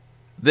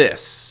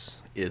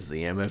This is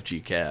the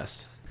MFG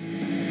Cast.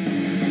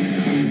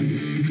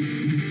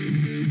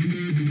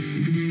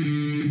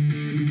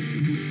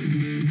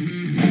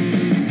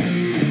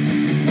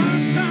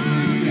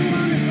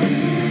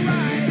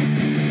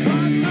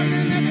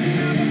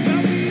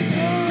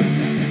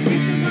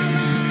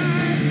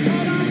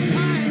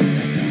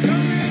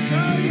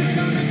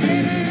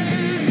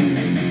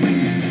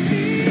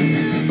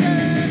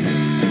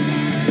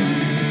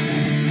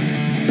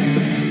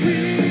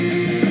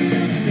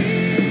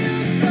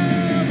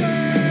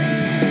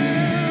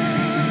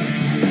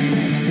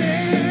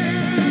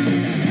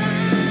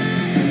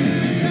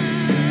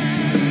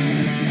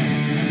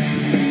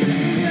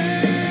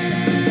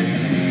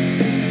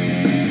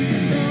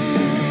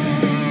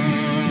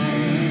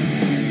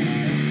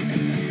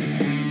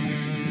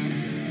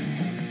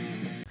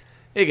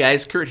 Hey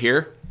guys, Kurt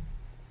here.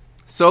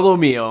 Solo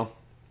mio,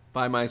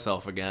 by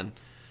myself again.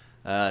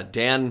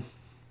 Dan,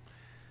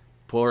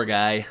 poor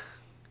guy.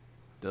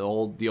 The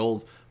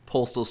old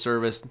postal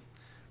service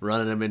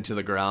running him into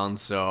the ground,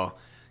 so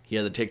he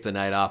had to take the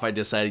night off. I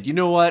decided, you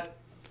know what?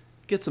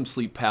 Get some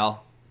sleep,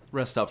 pal.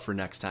 Rest up for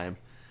next time.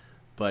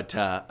 But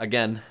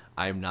again,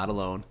 I am not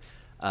alone.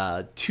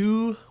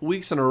 2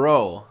 weeks in a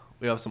row,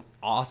 we have some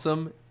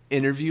awesome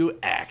interview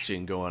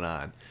action going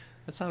on.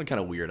 That sounded kind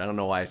of weird. I don't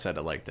know why I said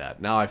it like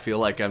that. Now I feel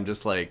like I'm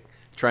just like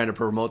trying to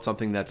promote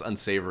something that's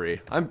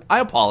unsavory. I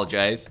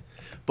apologize,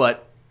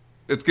 but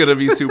it's going to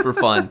be super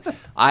fun.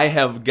 I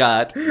have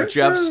got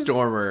Jeff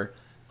Stormer,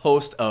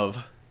 host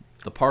of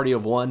the Party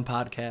of One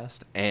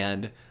podcast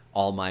and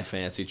All My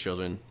Fantasy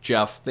Children.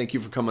 Jeff, thank you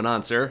for coming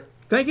on, sir.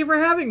 Thank you for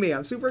having me.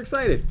 I'm super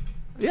excited.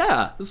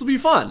 Yeah, this will be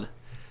fun.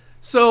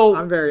 So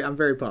I'm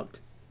very pumped.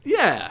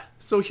 Yeah.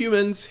 So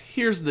humans,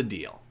 here's the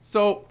deal.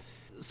 So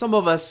some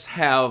of us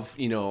have,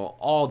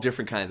 all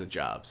different kinds of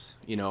jobs,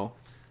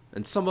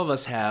 and some of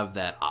us have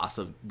that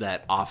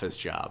office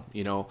job,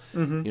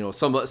 Mm-hmm.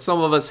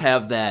 Some of us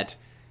have that,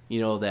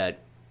 that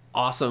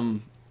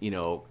awesome,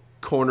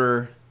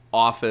 corner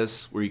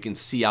office where you can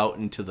see out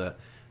into the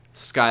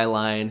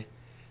skyline.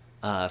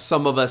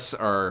 Some of us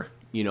are,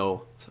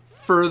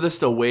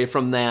 furthest away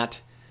from that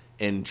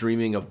and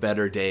dreaming of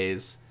better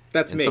days.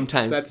 That's and me.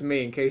 Sometimes That's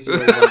me. In case you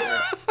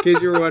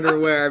were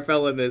wondering, where I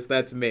fell in this,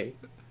 that's me.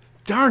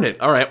 Darn it.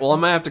 All right. Well, I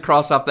might have to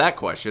cross off that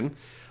question.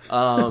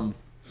 But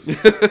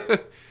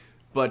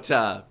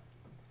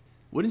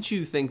wouldn't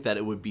you think that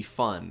it would be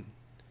fun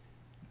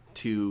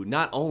to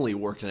not only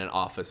work in an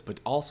office,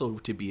 but also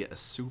to be a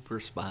super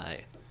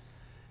spy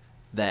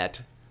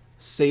that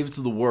saves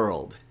the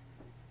world,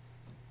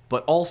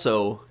 but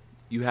also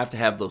you have to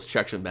have those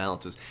checks and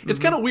balances. It's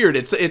kind of weird.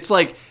 It's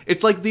like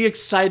the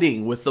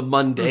exciting with the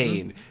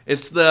mundane.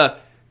 Mm-hmm.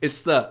 It's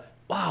the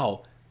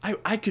wow.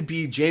 I could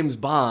be James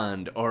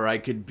Bond, or I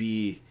could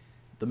be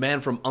the man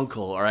from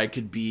U.N.C.L.E., or I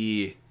could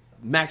be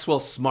Maxwell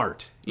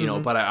Smart,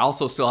 but I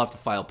also still have to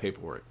file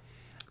paperwork.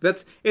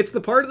 It's the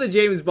part of the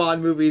James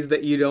Bond movies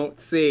that you don't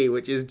see,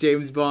 which is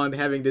James Bond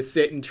having to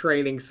sit in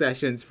training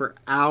sessions for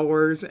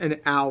hours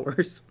and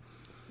hours.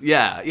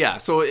 Yeah.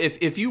 So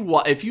if you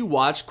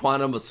watch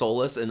Quantum of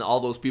Solace and all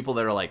those people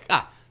that are like,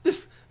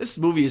 this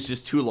movie is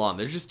just too long,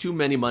 there's just too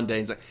many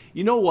mundanes.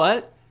 You know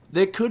what?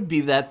 Those could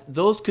be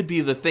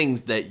the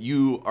things that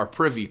you are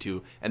privy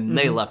to, and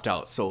they left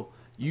out. So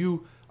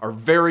you are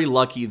very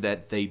lucky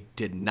that they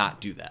did not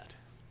do that.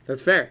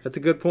 That's fair. That's a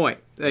good point.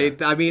 I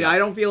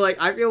feel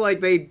like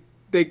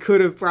they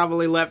could have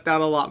probably left out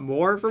a lot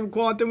more from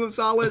Quantum of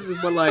Solace,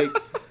 but like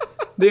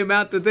the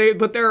amount that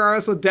but there are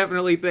also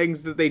definitely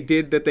things that they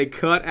did that they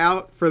cut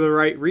out for the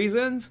right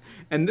reasons.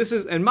 And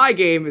my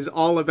game is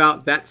all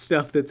about that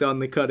stuff that's on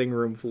the cutting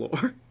room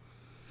floor.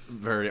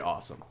 Very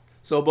awesome.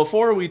 So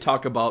before we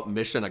talk about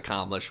Mission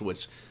Accomplished,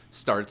 which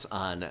starts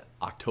on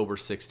October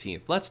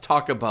 16th, let's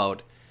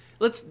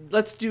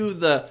do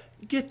the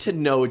get to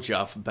know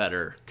Jeff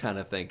better kind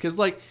of thing. Because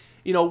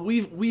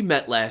we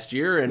met last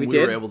year and we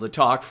were able to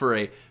talk for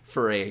a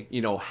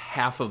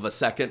half of a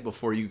second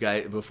before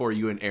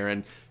you and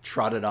Aaron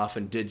trotted off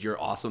and did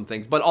your awesome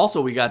things. But also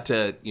we got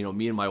to,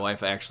 me and my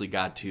wife actually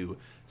got to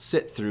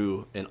sit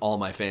through an All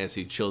My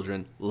Fantasy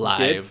Children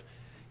live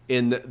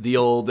in the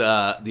old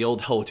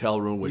hotel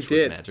room, which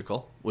was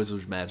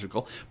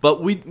magical.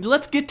 But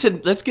let's get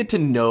to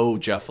know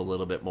Jeff a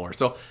little bit more.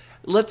 So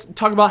let's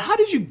talk about, how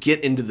did you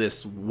get into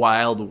this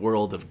wild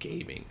world of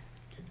gaming?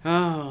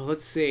 Oh,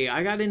 let's see.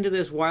 I got into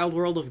this wild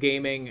world of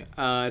gaming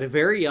at a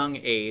very young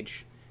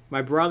age.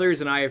 My brothers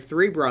and I have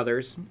 3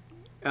 brothers.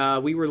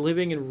 We were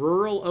living in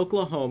rural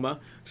Oklahoma,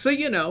 so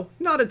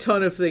not a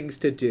ton of things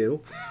to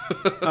do.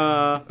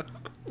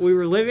 We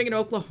were living in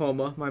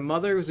Oklahoma. My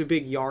mother was a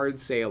big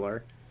yard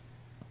sailor.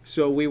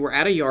 So we were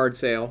at a yard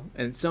sale,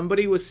 and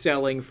somebody was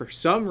selling, for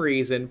some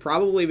reason,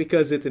 probably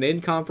because it's an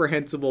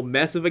incomprehensible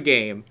mess of a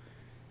game,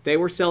 they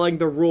were selling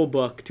the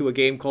rulebook to a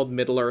game called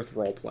Middle-earth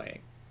Role-Playing.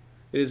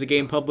 It is a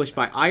game published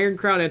by Iron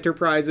Crown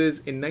Enterprises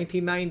in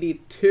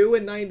 1992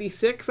 and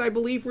 96, I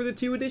believe, were the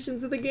 2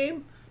 editions of the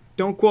game.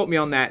 Don't quote me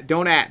on that.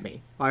 Don't at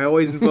me. I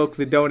always invoke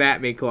the don't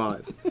at me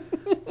clause.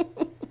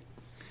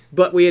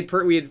 But we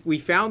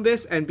found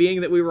this, and being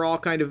that we were all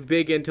kind of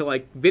big into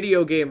like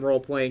video game role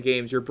playing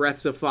games, your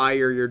Breaths of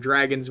Fire, your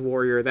Dragon's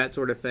Warrior, that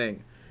sort of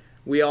thing.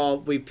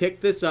 We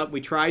picked this up.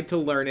 We tried to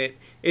learn it.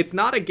 It's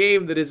not a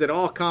game that is at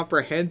all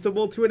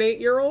comprehensible to an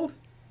 8-year-old,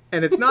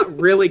 and it's not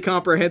really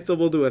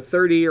comprehensible to a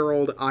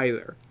 30-year-old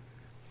either.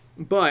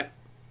 But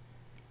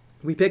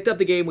we picked up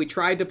the game. We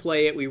tried to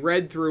play it. We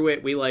read through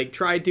it. We like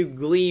tried to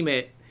gleam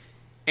it,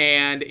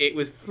 and it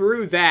was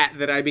through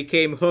that I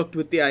became hooked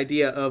with the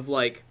idea of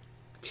like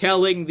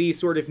telling these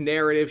sort of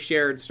narrative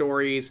shared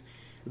stories,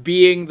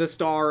 being the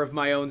star of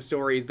my own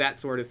stories, that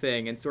sort of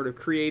thing, and sort of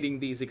creating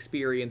these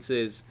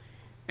experiences.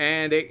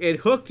 And it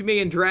hooked me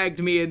and dragged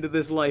me into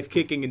this life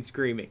kicking and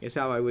screaming, is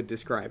how I would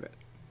describe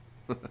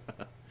it.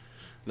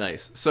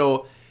 Nice.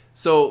 So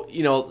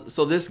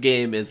this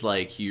game is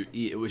like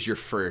it was your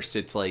first.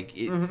 It's like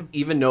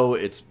even though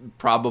it's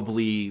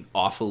probably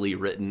awfully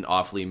written,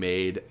 awfully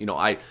made,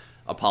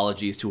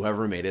 apologies to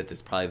whoever made it.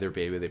 It's probably their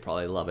baby. They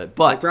probably love it.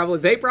 But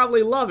they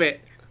probably love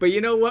it. But you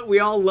know what? We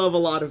all love a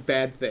lot of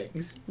bad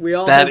things.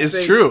 That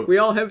is true. We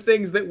all have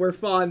things that we're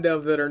fond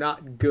of that are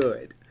not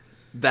good.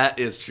 That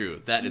is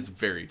true. That is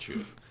very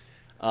true.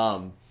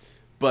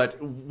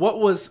 But what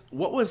was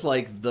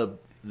like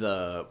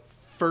the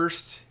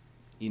first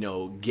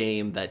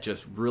game that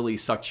just really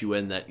sucked you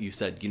in, that you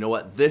said, you know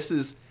what, this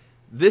is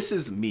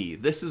me.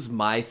 This is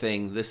my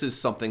thing. This is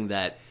something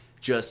that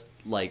just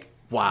like,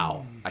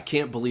 wow, I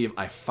can't believe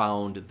I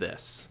found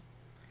this.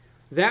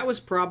 That was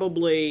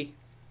probably,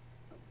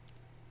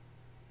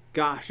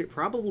 it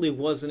probably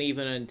wasn't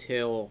even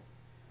until,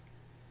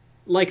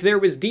 like, there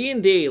was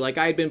D&D. Like,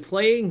 I'd been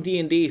playing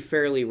D&D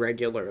fairly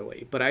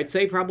regularly, but I'd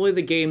say probably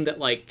the game that,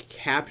 like,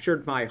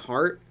 captured my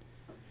heart,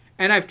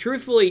 and I've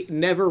truthfully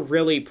never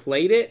really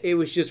played it. It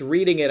was just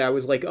reading it. I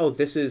was like, oh,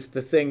 this is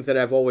the thing that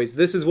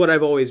this is what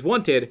I've always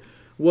wanted,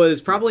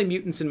 was probably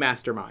Mutants and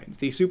Masterminds,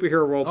 the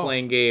superhero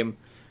role-playing game.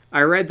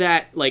 I read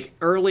that, like,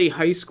 early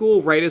high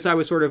school, right as I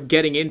was sort of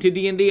getting into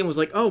D&D, and was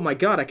like, oh my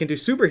god, I can do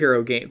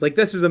superhero games. Like,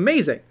 this is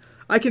amazing.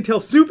 I can tell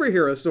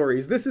superhero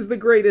stories. This is the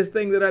greatest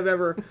thing that I've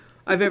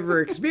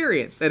ever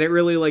experienced. And it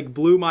really, like,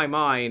 blew my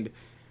mind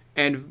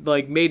and,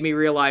 like, made me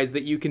realize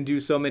that you can do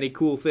so many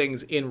cool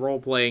things in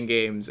role-playing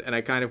games. And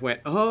I kind of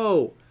went,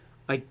 oh,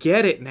 I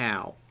get it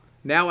now.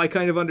 Now I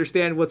kind of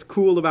understand what's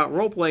cool about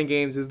role-playing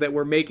games is that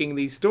we're making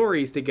these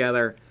stories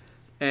together.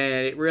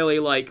 And it really,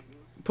 like,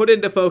 put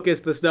into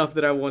focus the stuff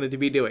that I wanted to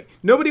be doing.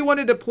 Nobody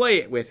wanted to play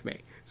it with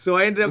me. So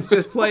I ended up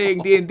just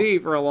playing D&D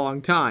for a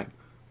long time.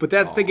 But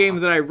that's the game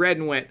that I read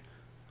and went,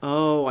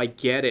 oh, I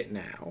get it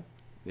now.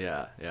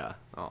 Yeah.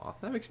 Aw,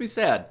 that makes me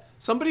sad.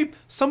 Somebody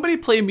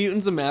play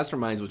Mutants and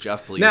Masterminds with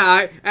Jeff, please.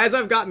 Nah, as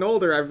I've gotten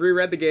older, I've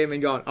reread the game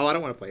and gone, oh, I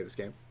don't want to play this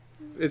game.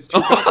 It's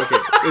too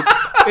complicated.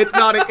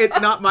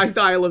 It's not my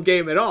style of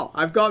game at all.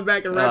 I've gone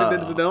back and read it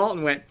as an adult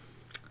and went,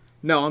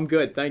 no, I'm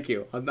good. Thank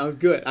you. I'm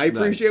good. I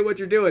appreciate what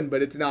you're doing,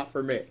 but it's not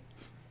for me.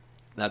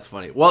 That's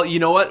funny. Well, you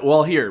know what?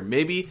 Well, here,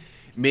 maybe,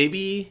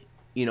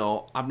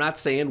 I'm not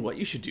saying what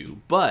you should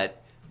do, but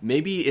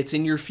maybe it's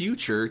in your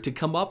future to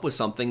come up with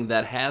something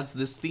that has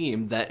this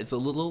theme that is a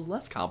little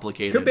less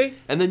complicated. Could be.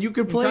 And then you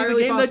could play the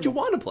game that you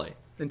want to play.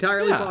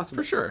 Entirely possible.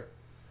 For sure.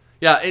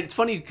 Yeah, it's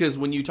funny because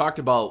when you talked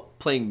about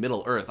playing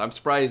Middle Earth, I'm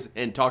surprised,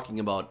 and talking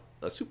about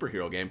a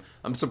superhero game,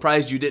 I'm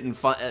surprised you didn't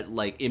find,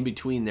 like, in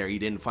between there, you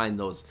didn't find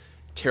those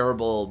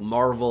terrible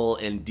Marvel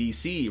and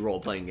DC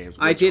role-playing games,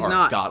 which I did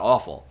not.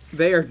 god-awful.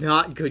 They are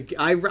not good.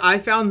 I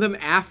found them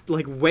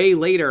way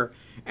later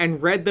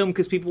and read them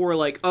because people were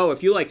like, oh,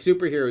 if you like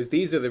superheroes,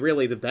 these are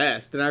really the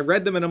best. And I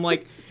read them and I'm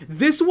like,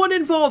 this one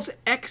involves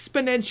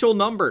exponential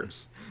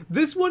numbers.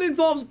 This one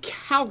involves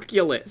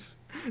calculus.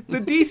 The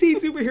DC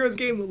superheroes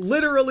game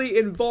literally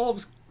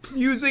involves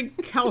using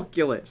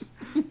calculus.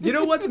 You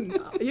know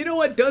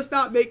what does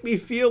not make me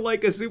feel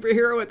like a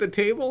superhero at the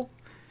table?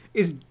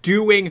 Is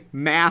doing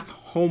math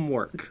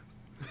homework.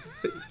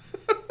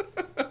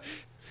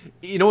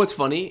 You know what's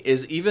funny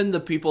is even the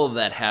people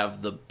that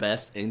have the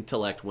best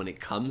intellect when it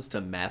comes to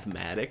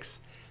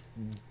mathematics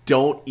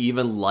don't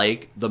even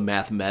like the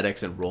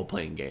mathematics in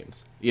role-playing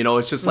games.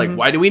 It's just like,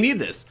 why do we need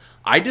this?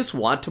 I just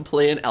want to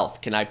play an elf.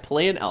 Can I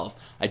play an elf?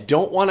 I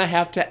don't want to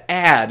have to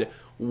add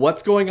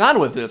what's going on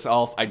with this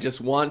elf. I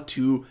just want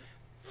to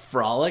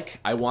frolic.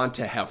 I want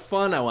to have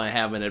fun. I want to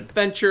have an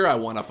adventure. I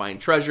want to find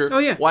treasure. Oh,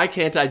 yeah. Why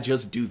can't I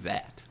just do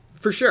that?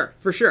 For sure.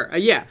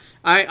 Yeah.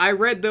 I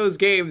read those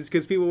games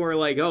because people were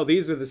like, oh,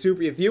 these are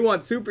if you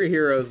want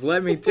superheroes,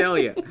 let me tell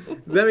you.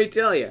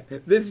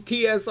 This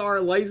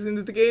TSR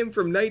licensed game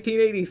from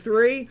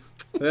 1983,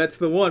 that's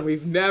the one.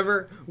 We've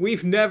never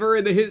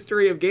in the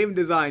history of game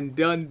design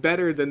done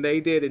better than they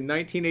did in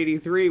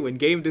 1983 when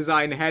game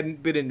design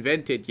hadn't been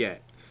invented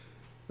yet.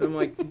 And I'm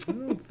like, I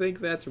don't think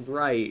that's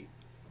right.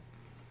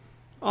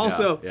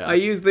 Also, yeah.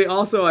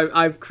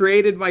 I've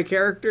created my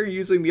character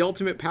using the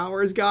Ultimate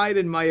Powers Guide,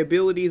 and my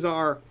abilities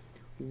are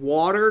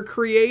water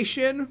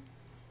creation,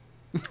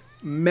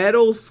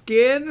 metal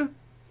skin,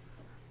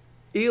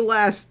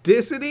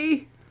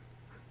 elasticity,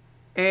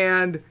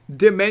 and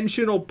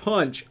Dimensional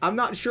Punch. I'm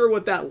not sure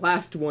what that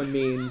last one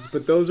means,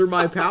 but those are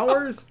my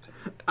powers.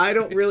 I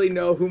don't really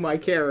know who my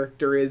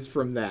character is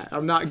from that.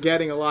 I'm not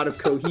getting a lot of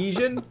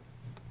cohesion.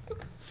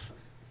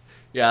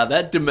 Yeah,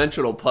 that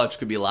Dimensional Punch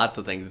could be lots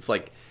of things. It's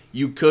like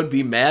you could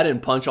be mad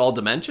and punch all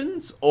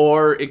dimensions,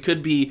 or it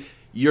could be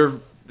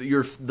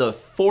the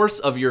force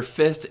of your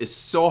fist is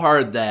so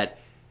hard that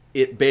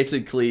it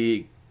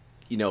basically,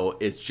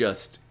 is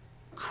just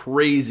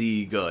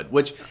crazy good.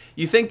 Which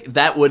you think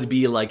that would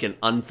be like an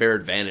unfair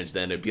advantage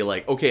then. It'd be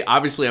like, okay,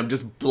 obviously I'm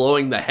just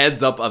blowing the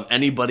heads up of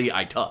anybody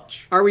I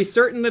touch. Are we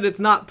certain that it's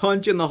not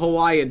punch in the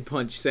Hawaiian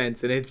punch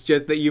sense and it's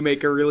just that you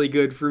make a really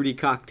good fruity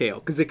cocktail?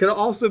 Because it could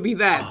also be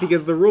that,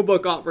 because the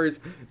rulebook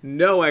offers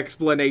no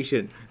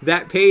explanation.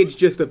 That page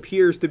just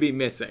appears to be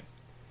missing.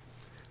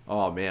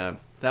 Oh man,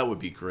 that would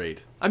be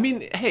great. I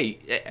mean,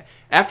 hey,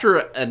 after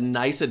a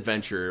nice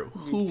adventure,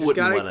 who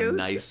wouldn't want a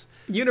nice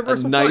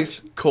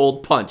punch.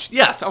 Cold punch?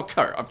 Yes,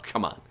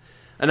 come on.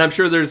 And I'm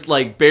sure there's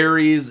like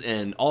berries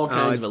and all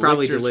kinds of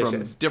elixirs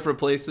from different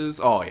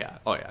places. Oh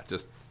yeah,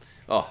 just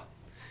I'm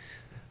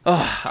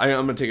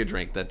gonna take a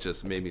drink. That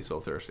just made me so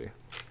thirsty.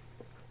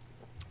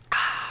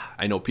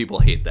 I know people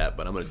hate that,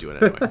 but I'm gonna do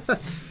it anyway.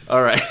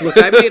 All right. Look,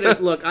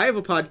 I have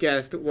a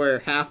podcast where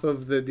half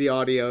of the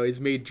audio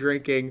is me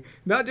drinking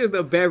not just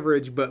a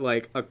beverage, but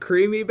like a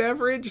creamy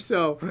beverage.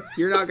 So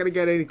you're not gonna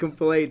get any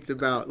complaints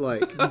about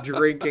like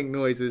drinking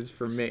noises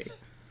from me.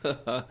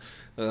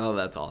 Oh,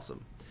 that's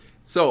awesome.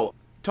 So,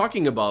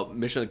 talking about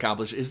Mission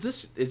Accomplished, is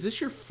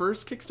this your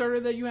first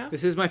Kickstarter that you have?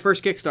 This is my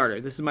first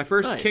Kickstarter. This is my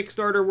first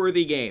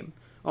Kickstarter-worthy game.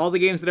 All the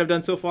games that I've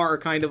done so far are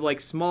kind of like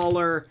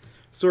smaller,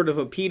 sort of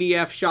a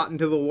PDF shot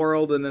into the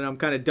world, and then I'm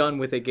kind of done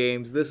with it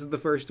games. This is the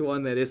first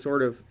one that is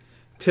sort of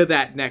to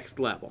that next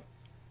level.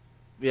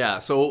 Yeah,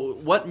 so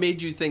what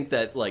made you think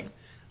that, like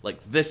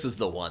this is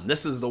the one?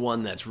 This is the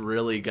one that's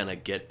really going to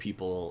get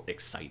people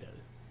excited?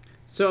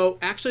 So,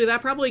 actually,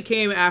 that probably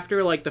came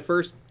after, like, the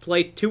first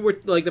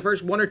the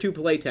first one or two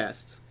play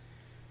tests.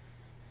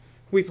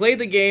 We played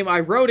the game.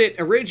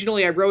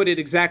 Originally I wrote it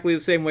exactly the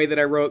same way that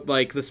I wrote,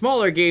 like, the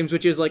smaller games,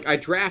 which is, like, I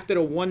drafted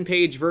a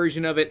one-page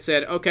version of it,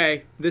 said,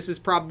 okay, this is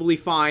probably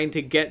fine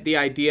to get the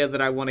idea that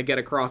I want to get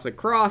across.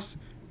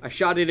 I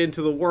shot it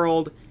into the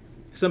world.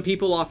 Some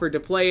people offered to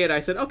play it.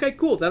 I said, okay,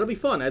 cool, that'll be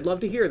fun. I'd love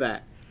to hear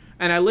that.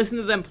 And I listened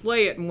to them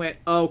play it and went,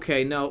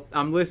 okay, no,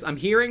 I'm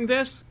hearing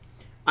this.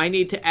 I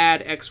need to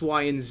add X,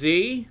 Y, and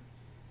Z.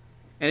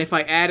 And if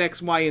I add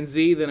X, Y, and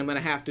Z, then I'm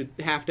going to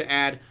have to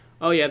add,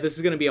 oh yeah, this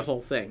is going to be a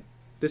whole thing.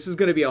 This is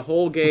going to be a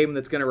whole game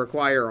that's going to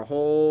require a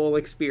whole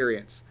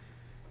experience.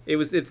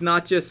 It's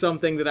not just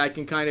something that I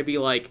can kind of be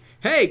like,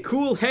 hey,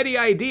 cool, heady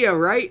idea,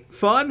 right?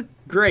 Fun?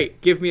 Great.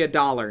 Give me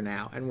 $1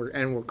 now, and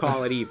we'll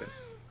call it even.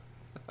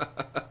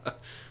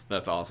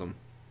 That's awesome.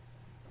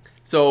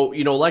 So,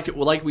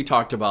 like we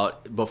talked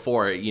about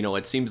before,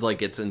 it seems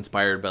like it's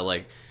inspired by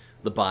like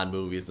the Bond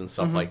movies and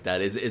stuff like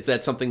that. Is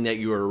that something that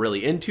you were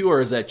really into,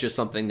 or is that just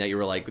something that you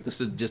were like, this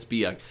would just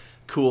be a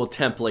cool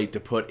template to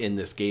put in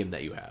this game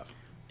that you have?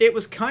 It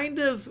was kind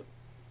of...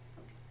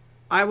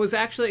 I've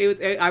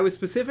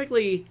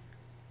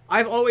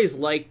always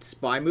liked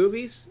spy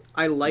movies.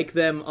 I like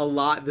them a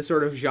lot, the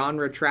sort of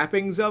genre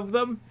trappings of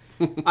them.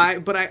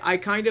 I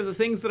kind of, the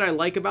things that I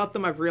like about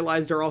them, I've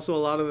realized are also a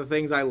lot of the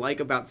things I like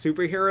about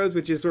superheroes,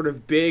 which is sort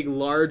of big,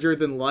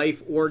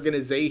 larger-than-life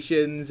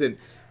organizations and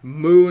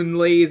moon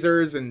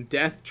lasers and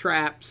death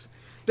traps.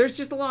 There's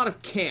just a lot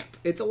of camp.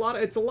 It's a lot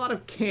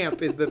of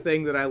camp is the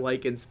thing that I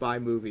like in spy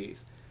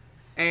movies.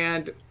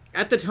 And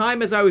at the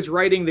time as I was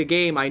writing the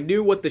game, I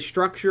knew what the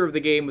structure of the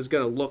game was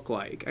going to look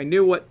like. I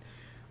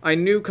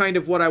knew kind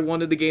of what I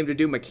wanted the game to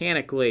do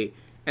mechanically.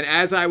 And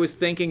as I was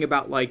thinking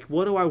about, like,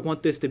 what do I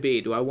want this to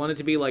be? Do I want it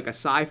to be like a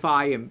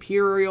sci-fi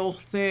Imperial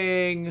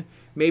thing?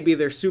 Maybe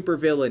they're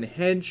supervillain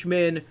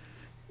henchmen.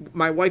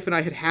 My wife and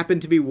I had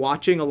happened to be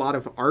watching a lot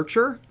of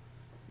Archer.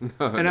 And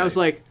nice. I was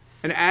like,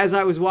 and as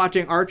I was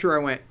watching Archer,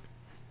 I went,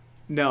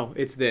 no,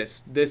 it's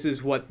this. This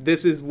is what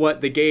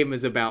the game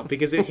is about,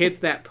 because it hits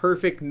that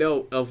perfect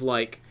note of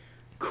like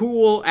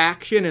cool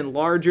action and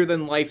larger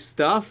than life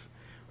stuff,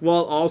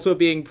 while also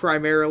being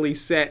primarily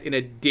set in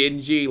a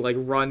dingy, like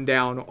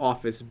rundown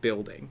office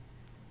building.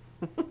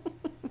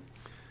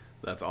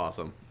 That's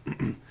awesome.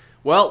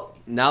 Well,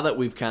 now that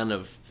we've kind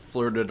of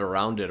flirted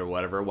around it or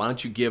whatever, why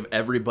don't you give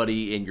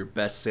everybody in your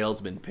best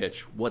salesman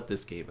pitch what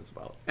this game is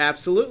about?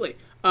 Absolutely.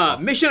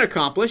 Awesome. Mission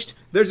accomplished.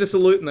 There's a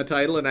salute in the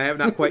title, and I have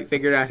not quite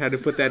figured out how to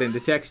put that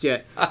into text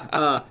yet.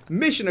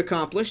 Mission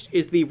Accomplished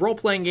is the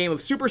role-playing game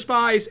of super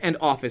spies and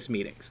office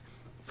meetings.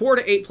 4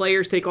 to 8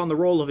 players take on the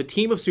role of a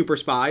team of super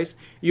spies.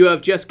 You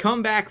have just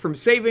come back from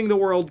saving the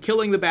world,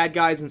 killing the bad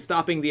guys, and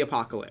stopping the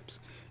apocalypse.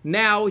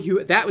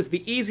 That was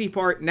the easy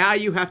part. Now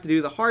you have to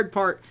do the hard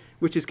part,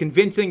 which is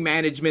convincing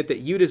management that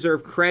you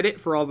deserve credit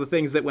for all the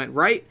things that went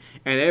right,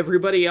 and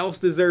everybody else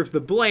deserves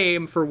the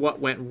blame for what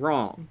went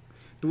wrong.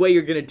 The way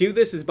you're going to do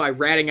this is by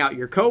ratting out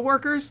your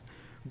coworkers,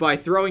 by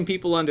throwing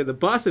people under the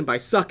bus, and by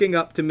sucking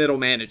up to middle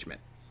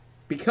management.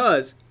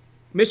 Because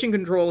Mission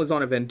Control is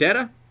on a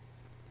vendetta.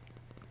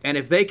 And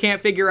if they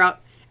can't figure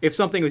out if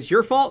something was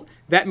your fault,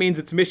 that means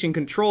it's Mission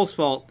Control's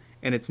fault,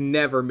 and it's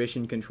never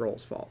Mission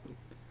Control's fault.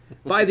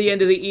 By the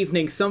end of the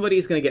evening,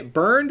 somebody's going to get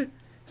burned.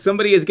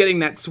 Somebody is getting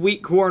that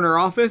sweet corner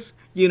office.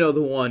 You know,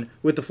 the one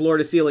with the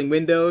floor-to-ceiling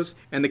windows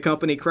and the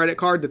company credit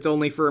card that's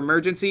only for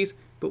emergencies.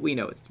 But we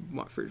know it's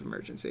not for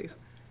emergencies.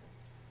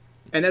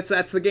 And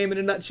that's the game in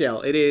a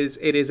nutshell. It is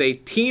a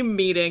team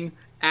meeting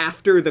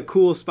after the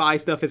cool spy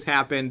stuff has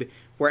happened,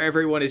 where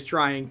everyone is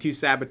trying to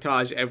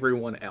sabotage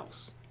everyone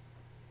else.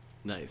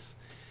 Nice.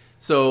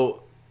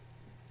 So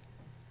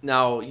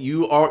now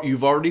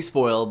you've already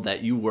spoiled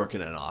that you work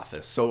in an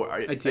office. So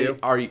I do.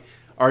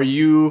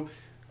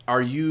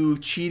 Are you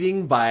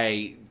cheating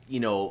by,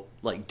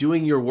 like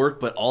doing your work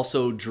but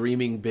also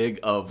dreaming big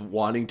of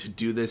wanting to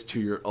do this to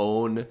your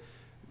own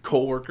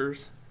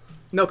coworkers?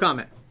 No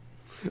comment.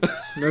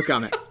 No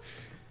comment.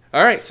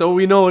 All right, so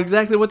we know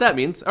exactly what that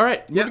means. All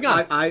right, moving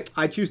on.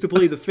 I choose to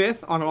plead the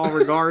fifth on all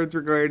regards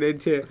regarding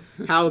to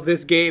how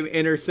this game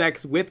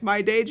intersects with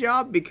my day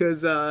job,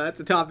 because that's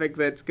a topic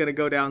that's going to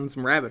go down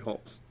some rabbit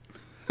holes.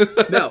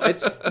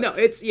 There's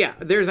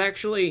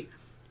actually,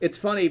 it's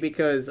funny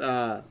because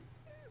the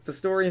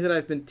story that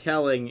I've been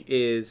telling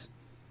is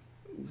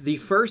the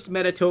first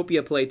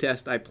Metatopia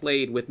playtest I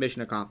played with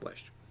Mission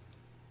Accomplished.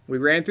 We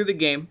ran through the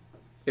game.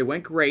 It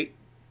went great.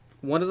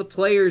 One of the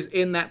players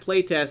in that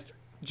playtest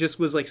just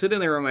was like sitting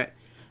there and went,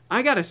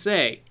 I gotta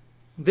say,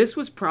 this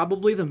was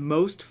probably the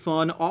most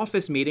fun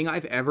office meeting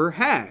I've ever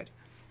had.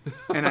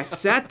 And I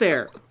sat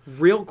there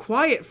real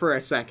quiet for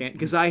a second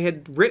because I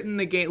had written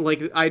the game,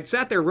 like I'd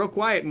sat there real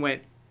quiet and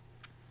went,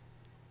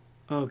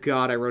 oh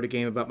God, I wrote a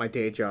game about my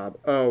day job.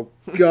 Oh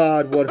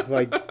God, what have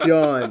I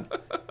done?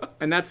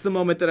 And that's the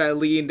moment that I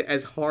leaned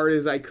as hard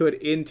as I could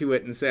into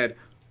it and said,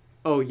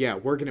 oh yeah,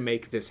 we're gonna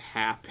make this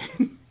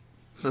happen.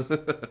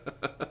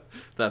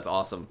 That's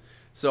awesome.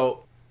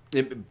 So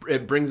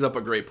it brings up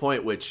a great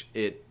point, which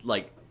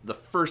one of the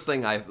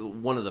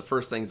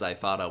first things I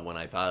thought of when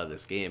I thought of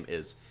this game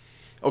is,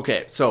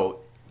 okay, so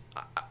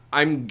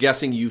I'm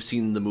guessing you've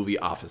seen the movie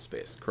Office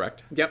Space,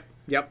 correct? Yep.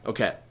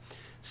 Okay.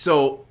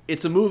 So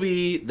it's a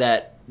movie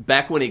that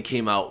back when it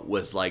came out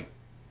was like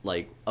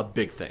a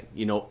big thing.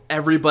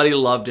 Everybody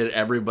loved it.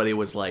 Everybody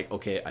was like,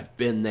 okay, I've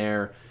been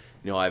there.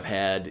 I've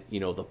had,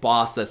 the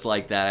boss that's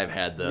like that. I've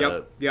had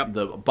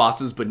the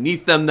bosses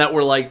beneath them that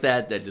were like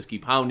that just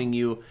keep hounding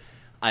you.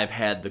 I've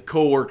had the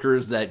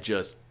coworkers that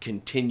just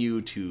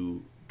continue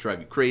to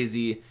drive you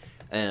crazy.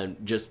 And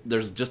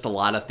there's just a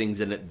lot of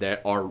things in it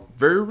that are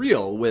very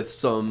real with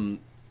some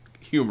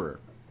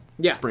humor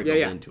sprinkled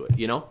into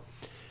it,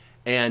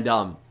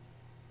 And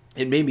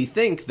it made me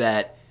think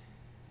that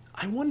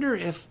I wonder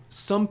if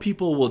some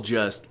people will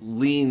just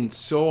lean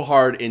so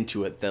hard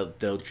into it that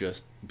they'll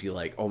just be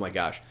like, oh my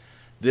gosh,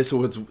 this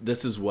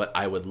is what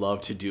I would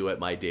love to do at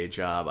my day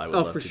job. I would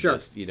love to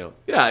just,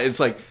 it's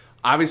like,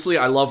 obviously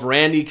I love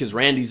Randy because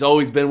Randy's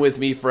always been with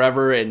me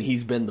forever and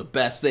he's been the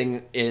best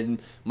thing in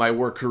my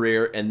work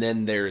career. And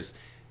then there's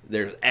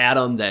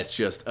Adam that's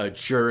just a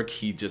jerk.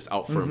 He just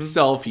out for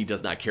himself. He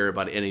does not care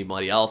about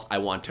anybody else. I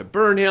want to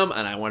burn him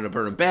and I want to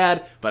burn him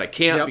bad, but I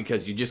can't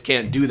because you just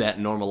can't do that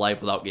in normal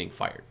life without getting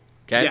fired.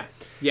 Okay?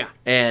 Yeah.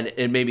 And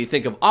it made me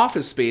think of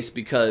Office Space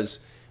because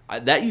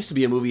that used to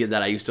be a movie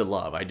that I used to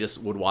love. I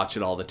just would watch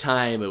it all the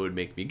time. It would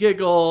make me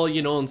giggle,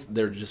 and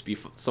there'd just be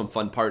some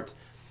fun parts.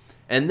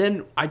 And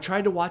then I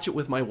tried to watch it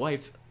with my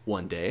wife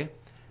one day,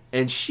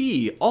 and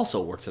she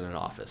also works in an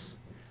office.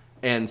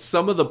 And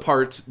some of the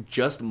parts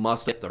just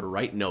must hit the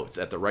right notes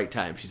at the right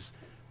time.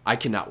 I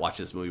cannot watch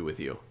this movie with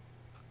you.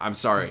 I'm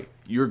sorry.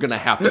 You're going to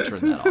have to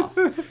turn that off.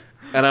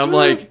 And I'm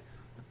like,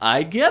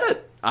 I get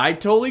it. I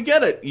totally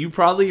get it. You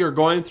probably are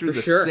going through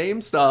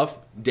same stuff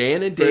day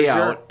in and day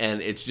out,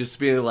 and it's just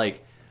being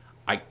like,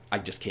 I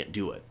just can't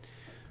do it.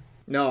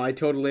 No, I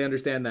totally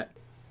understand that.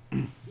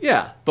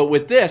 Yeah, but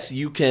with this,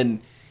 you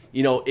can,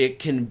 it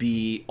can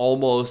be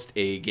almost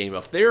a game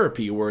of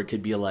therapy where it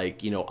could be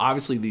like,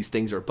 obviously these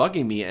things are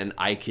bugging me, and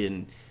I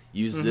can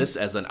use this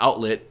as an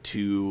outlet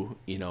to,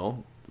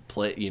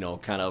 play,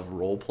 kind of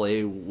role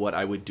play what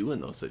I would do in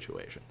those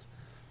situations.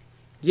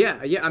 Yeah.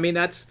 I mean,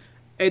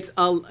 it's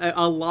a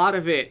lot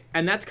of it,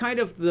 and that's kind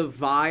of the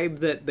vibe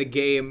that the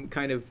game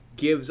kind of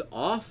gives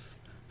off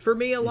for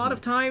me a lot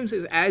of times,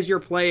 is as you're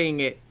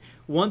playing it,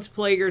 once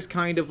players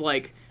kind of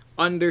like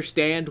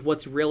understand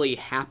what's really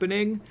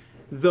happening,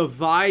 the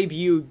vibe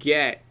you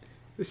get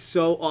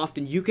so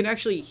often, you can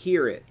actually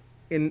hear it.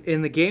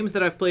 In the games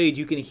that I've played,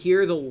 you can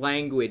hear the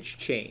language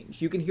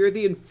change. You can hear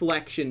the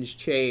inflections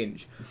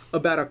change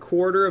about a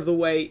quarter of the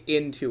way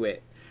into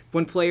it.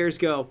 When players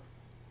go,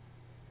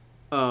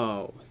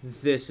 oh,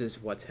 this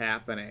is what's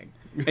happening.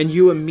 And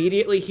you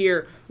immediately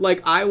hear,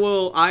 like, I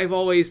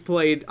always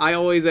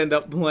end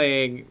up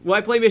playing,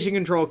 I play Mission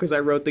Control because I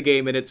wrote the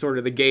game and it's sort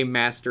of the game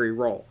mastery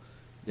role.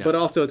 Yeah. But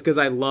also it's because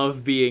I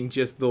love being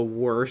just the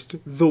worst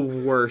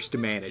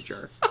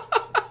manager.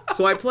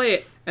 So I play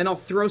it and I'll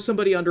throw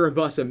somebody under a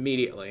bus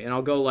immediately and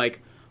I'll go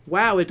like,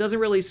 wow, it doesn't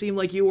really seem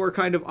like you were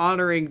kind of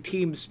honoring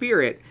team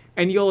spirit.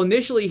 And you'll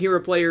initially hear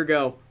a player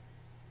go,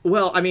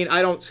 well, I mean,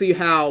 I don't see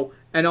how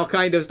and I'll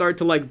kind of start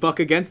to like buck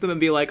against them and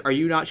be like, "Are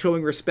you not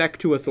showing respect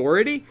to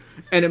authority?"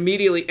 And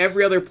immediately,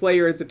 every other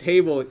player at the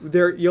table,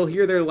 you'll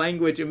hear their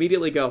language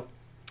immediately go,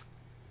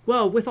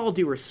 "Well, with all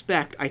due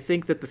respect, I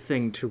think that the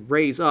thing to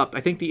raise up,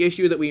 I think the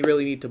issue that we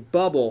really need to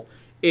bubble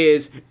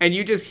is," and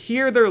you just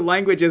hear their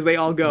language as they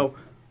all go,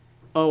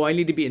 "Oh, I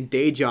need to be in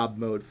day job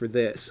mode for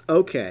this.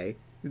 Okay,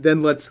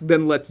 then let's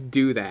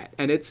do that."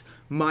 And it's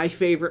my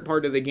favorite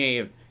part of the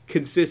game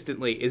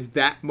consistently is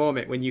that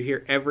moment when you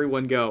hear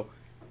everyone go,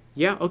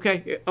 "Yeah,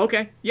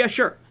 okay, yeah,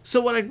 sure." So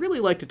what I'd really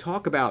like to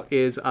talk about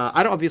is,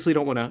 I obviously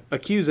don't want to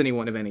accuse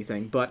anyone of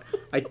anything, but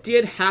I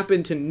did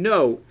happen to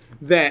note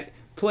that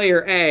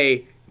player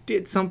A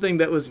did something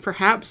that was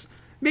perhaps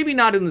maybe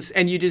not in this,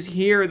 and you just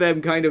hear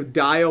them kind of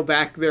dial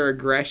back their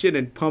aggression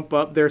and pump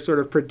up their sort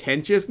of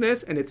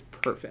pretentiousness, and it's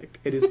perfect.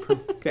 It is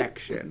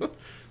perfection.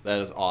 That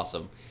is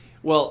awesome.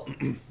 Well,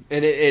 and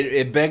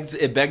it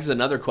begs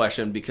another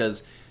question,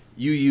 because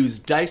you use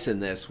dice in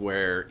this,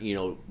 where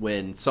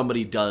when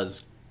somebody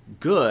does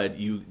good,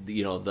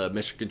 the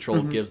mission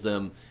control gives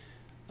them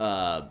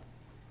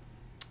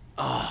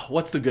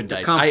what's the good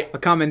dice? A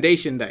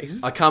commendation dice.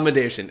 A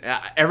commendation.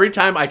 Every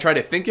time I try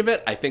to think of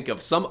it, I think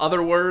of some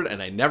other word,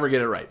 and I never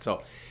get it right.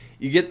 So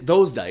you get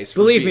those dice.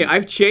 Believe me,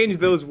 I've changed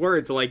those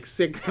words like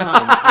 6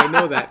 times. I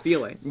know that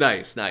feeling.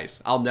 Nice.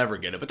 I'll never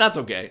get it, but that's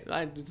okay.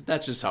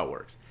 That's just how it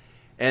works.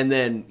 And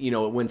then,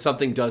 when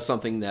something does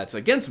something that's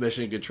against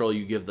mission control,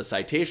 you give the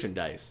citation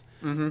dice.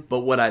 Mm-hmm. But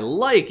what I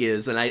like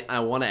is, and I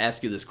want to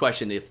ask you this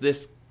question, if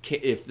this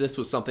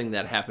was something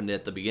that happened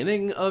at the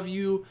beginning of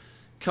you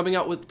coming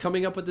up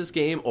with this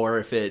game, or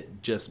if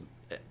it just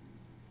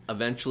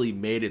eventually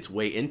made its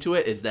way into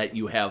it, is that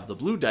you have the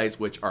blue dice,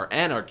 which are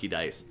anarchy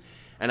dice.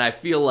 And I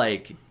feel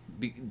like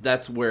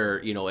that's where,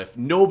 if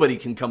nobody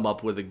can come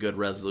up with a good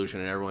resolution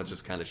and everyone's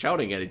just kind of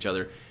shouting at each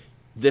other,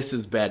 this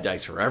is bad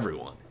dice for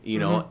everyone,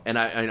 Mm-hmm. And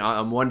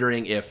I'm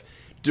wondering if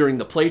during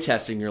the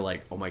playtesting you're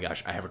like, oh my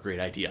gosh, I have a great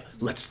idea.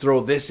 Let's throw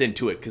this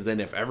into it, because then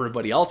if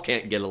everybody else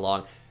can't get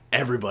along,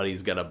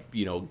 everybody's gonna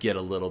get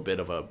a little bit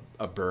of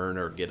a burn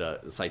or get a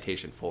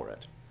citation for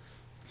it.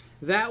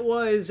 That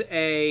was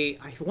I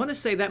want to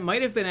say that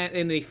might have been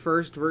in the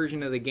first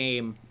version of the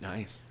game.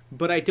 Nice.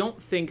 But I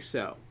don't think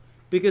so,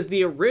 because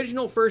the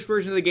original first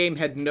version of the game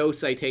had no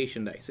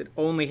citation dice. It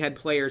only had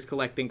players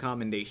collecting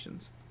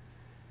commendations.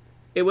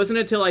 It wasn't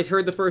until I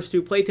heard the first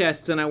 2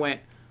 playtests and I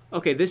went,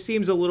 okay, this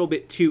seems a little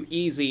bit too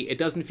easy. It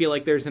doesn't feel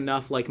like there's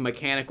enough like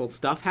mechanical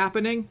stuff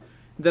happening,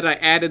 that I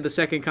added the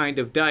second kind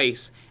of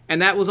dice.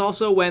 And that was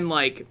also when,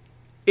 like,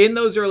 in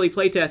those early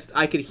playtests,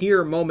 I could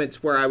hear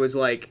moments where I was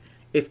like,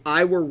 if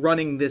I were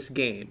running this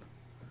game,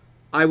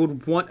 I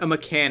would want a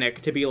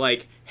mechanic to be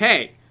like,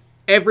 hey,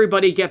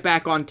 everybody get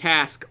back on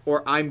task,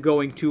 or I'm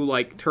going to,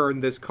 like, turn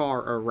this car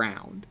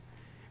around.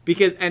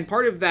 Because, and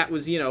part of that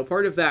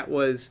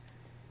was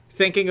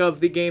thinking of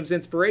the game's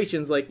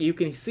inspirations. Like, you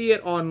can see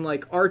it on,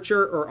 like,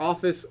 Archer or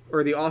Office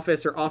or The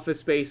Office or Office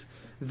Space.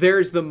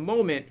 There's the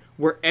moment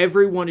where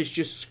everyone is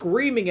just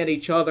screaming at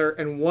each other,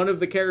 and one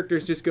of the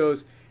characters just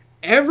goes,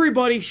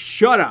 everybody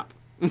shut up.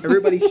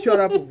 Everybody shut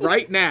up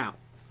right now.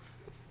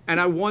 And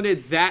I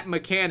wanted that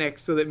mechanic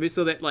so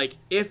that like,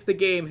 if the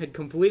game had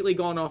completely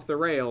gone off the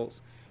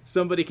rails,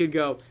 somebody could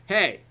go,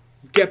 hey,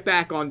 get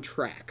back on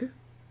track.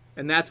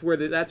 And that's where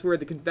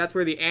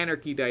the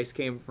anarchy dice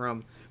came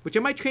from, which I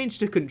might change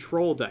to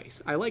control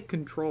dice. I like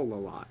control a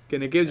lot,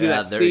 and it gives you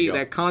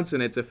that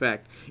consonance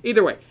effect.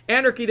 Either way,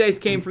 anarchy dice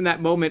came from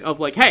that moment of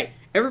like, hey,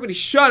 everybody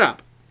shut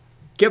up,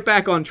 get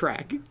back on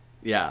track.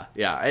 Yeah,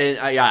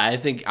 I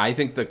think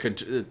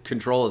the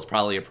control is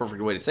probably a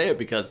perfect way to say it,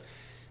 because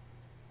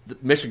the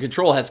mission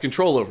control has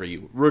control over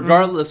you,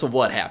 regardless of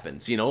what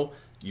happens.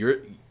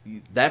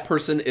 That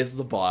person is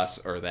the boss,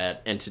 or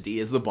that entity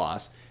is the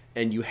boss,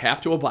 and you have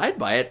to abide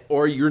by it,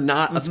 or you're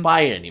not a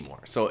spy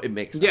anymore. So it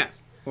makes sense.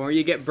 Yes. Or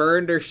you get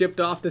burned or shipped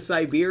off to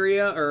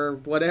Siberia, or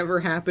whatever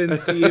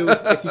happens to you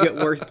if you get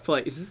worst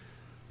place.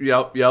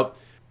 Yep.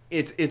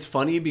 It's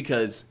funny,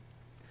 because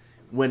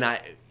when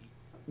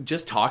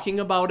just talking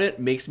about it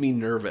makes me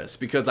nervous,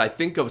 because I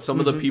think of some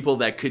of the people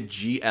that could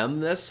GM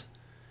this.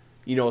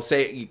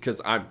 Say,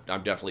 because I'm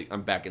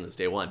back in this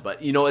day one, but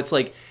it's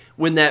like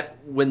when that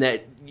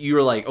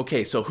you're like,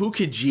 okay, so who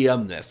could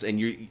GM this, and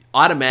you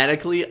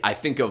automatically, I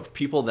think of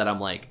people that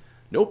I'm like,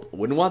 nope,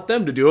 wouldn't want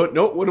them to do it.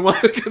 Nope, wouldn't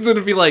want, because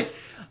it'd be like,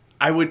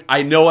 I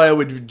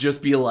would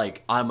just be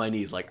like on my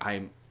knees, like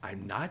I'm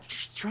not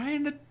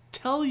trying to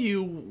tell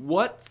you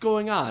what's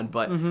going on,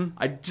 but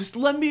I just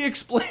let me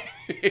explain,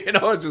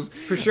 just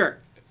for sure.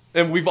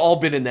 And we've all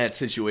been in that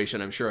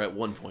situation, I'm sure, at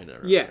one point or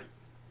another. Yeah.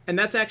 And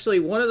that's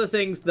actually one of the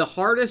things, the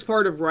hardest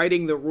part of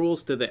writing the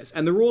rules to this.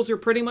 And the rules are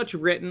pretty much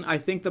written. I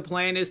think the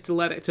plan is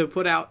to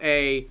put out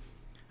a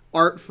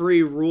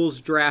art-free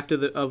rules draft of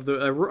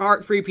the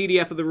art-free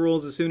PDF of the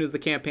rules as soon as the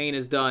campaign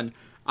is done.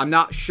 I'm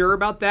not sure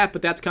about that,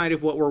 but that's kind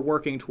of what we're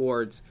working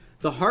towards.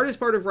 The hardest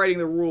part of writing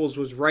the rules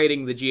was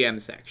writing the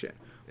GM section,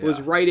 was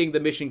writing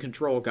the mission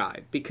control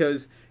guide,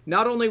 because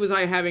not only was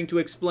I having to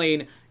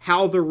explain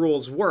how the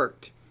rules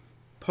worked,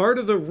 part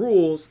of the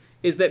rules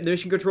is that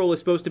mission control is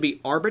supposed to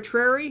be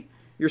arbitrary.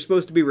 You're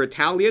supposed to be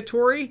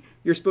retaliatory.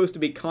 You're supposed to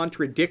be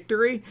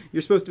contradictory.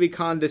 You're supposed to be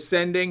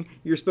condescending.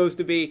 You're supposed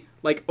to be,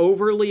 like,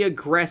 overly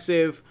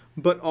aggressive,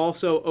 but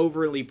also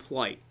overly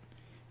polite.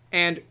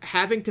 And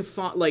having to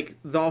find, like,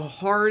 the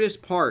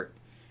hardest part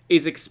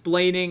is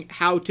explaining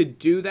how to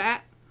do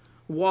that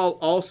while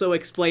also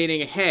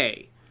explaining,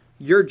 hey,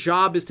 your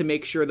job is to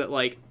make sure that,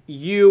 like,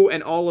 you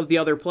and all of the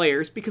other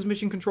players, because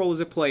mission control is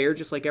a player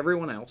just like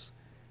everyone else,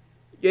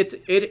 it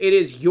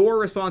is your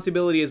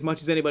responsibility as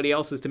much as anybody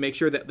else's to make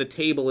sure that the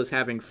table is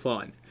having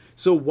fun.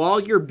 So while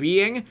you're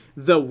being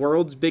the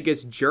world's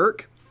biggest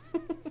jerk,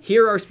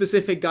 here are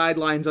specific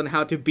guidelines on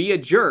how to be a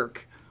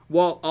jerk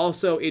while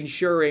also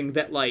ensuring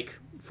that, like,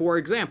 for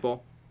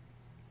example,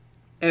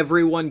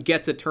 everyone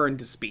gets a turn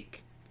to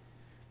speak.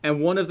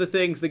 And one of the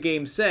things the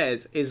game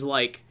says is,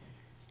 like,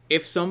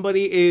 if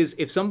somebody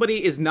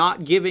is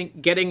not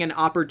getting an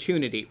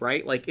opportunity,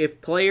 right? Like,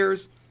 if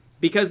players,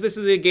 because this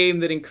is a game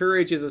that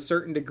encourages a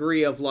certain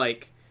degree of,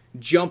 like,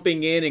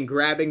 jumping in and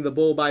grabbing the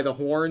bull by the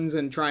horns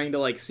and trying to,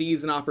 like,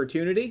 seize an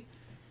opportunity,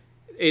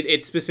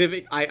 it's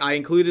specific. I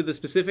included the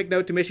specific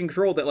note to mission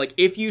control that, like,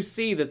 if you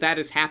see that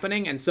is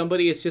happening and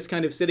somebody is just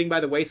kind of sitting by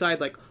the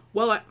wayside, like,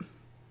 well,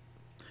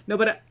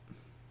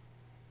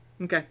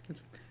 okay,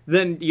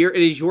 then it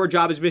is your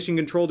job as mission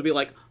control to be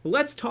like,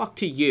 let's talk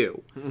to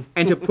you,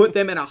 and to put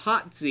them in a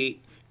hot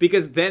seat,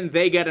 because then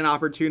they get an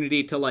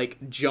opportunity to, like,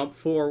 jump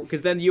forward,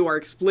 because then you are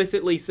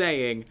explicitly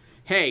saying,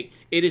 hey,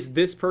 it is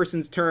this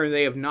person's turn,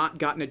 they have not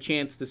gotten a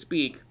chance to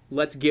speak,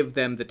 let's give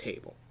them the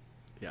table.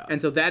 Yeah.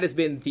 And so that has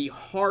been the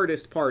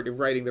hardest part of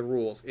writing the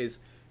rules, is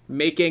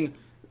making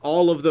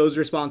all of those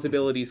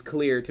responsibilities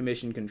clear to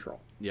mission control.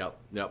 Yep.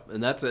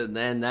 And that's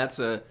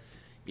a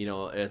you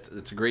know,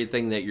 it's a great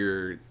thing that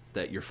you're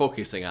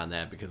focusing on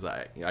that, because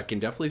I can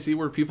definitely see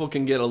where people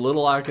can get a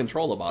little out of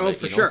control about it.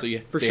 For sure.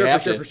 For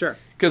sure.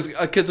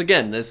 Because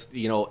again, this,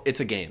 you know,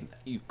 it's a game.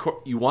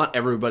 You want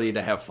everybody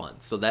to have fun,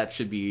 so that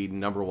should be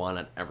number one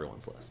on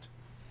everyone's list.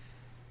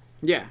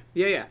 Yeah.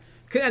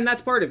 And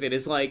that's part of it.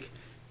 Is like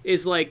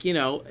you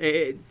know,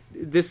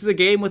 this is a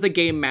game with a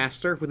game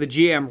master with a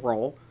GM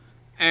role.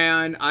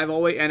 And I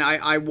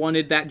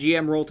wanted that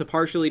GM role to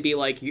partially be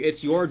like,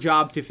 it's your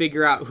job to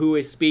figure out who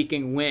is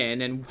speaking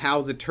when and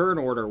how the turn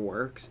order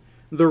works.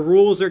 The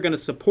rules are going to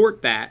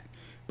support that,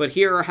 but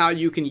here are how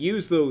you can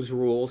use those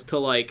rules to,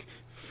 like,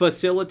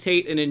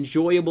 facilitate an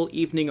enjoyable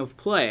evening of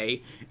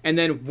play. And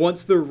then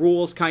once the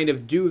rules kind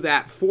of do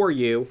that for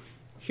you,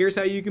 here's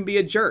how you can be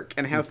a jerk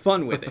and have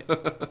fun with it.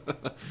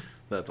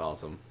 That's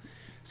awesome.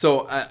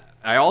 So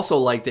I also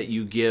like that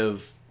you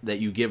give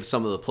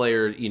some of the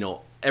players, you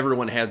know,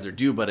 everyone has their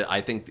due, but I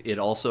think it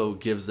also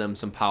gives them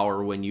some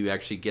power when you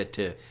actually get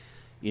to,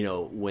 you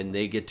know, when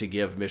they get to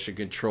give mission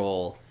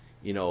control,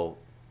 you know,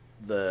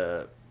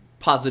 the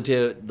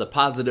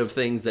positive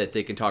things that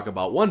they can talk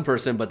about one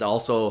person, but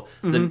also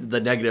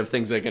the negative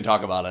things they can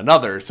talk about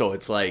another. So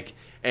it's like,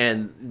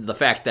 and the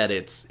fact that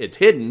it's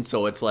hidden,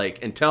 so it's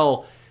like,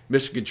 until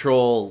mission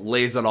control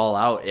lays it all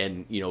out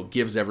and, you know,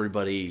 gives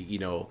everybody, you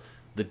know,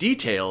 the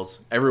details,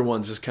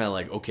 everyone's just kind of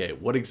like, okay,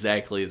 what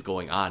exactly is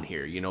going on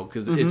here? You know,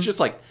 because it's just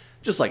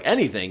like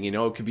anything, you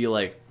know, it could be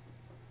like,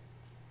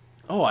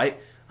 oh, I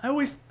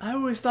always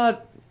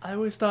thought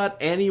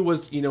Annie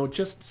was, you know,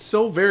 just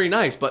so very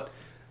nice, but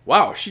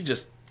wow, she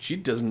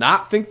does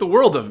not think the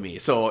world of me.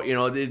 So, you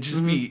know, it'd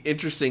just be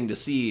interesting to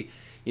see,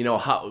 you know,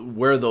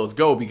 where those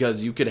go,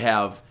 because you could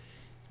have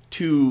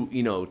two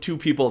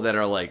people that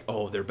are like,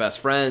 oh, they're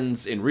best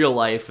friends in real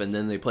life, and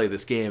then they play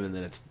this game, and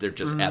then they're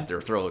just at their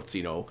throats,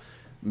 you know,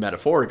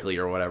 metaphorically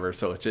or whatever.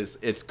 So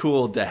it's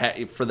cool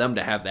to for them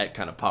to have that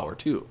kind of power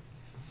too.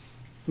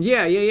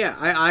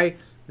 Yeah.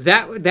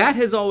 That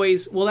has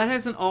always, well, that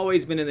hasn't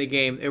always been in the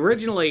game.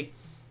 Originally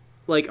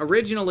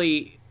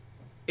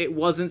it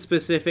wasn't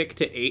specific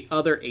to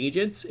other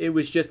agents. It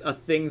was just a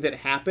thing that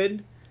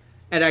happened,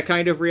 and I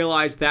kind of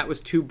realized that was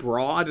too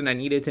broad, and I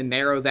needed to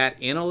narrow that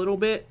in a little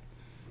bit.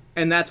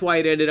 And that's why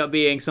it ended up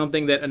being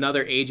something that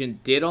another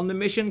agent did on the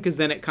mission, because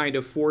then it kind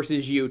of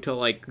forces you to,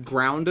 like,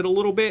 ground it a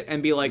little bit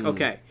and be like,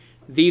 okay,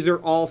 these are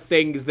all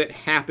things that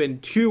happen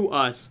to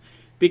us.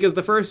 Because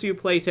the first few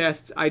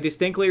playtests, I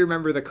distinctly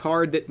remember the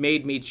card that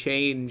made me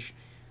change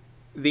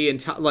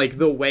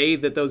the way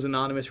that those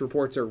anonymous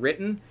reports are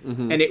written.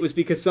 And it was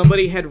because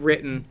somebody had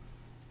written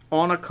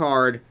on a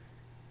card,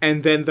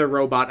 and then the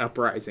robot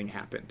uprising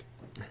happened.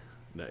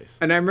 Nice.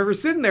 And I remember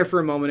sitting there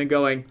for a moment and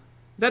going,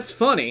 that's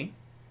funny.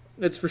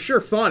 It's for sure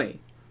funny,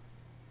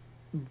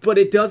 but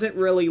it doesn't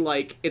really,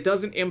 like, it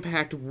doesn't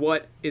impact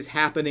what is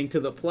happening to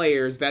the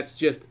players. That's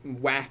just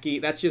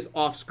wacky. That's just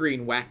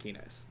off-screen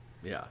wackiness.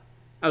 Yeah.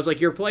 I was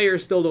like, your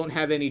players still don't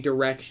have any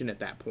direction at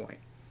that point.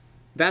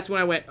 That's when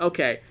I went,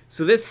 okay,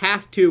 so this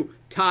has to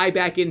tie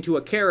back into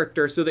a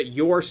character so that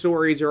your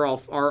stories are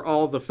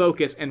all the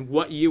focus, and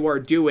what you are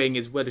doing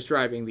is what is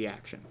driving the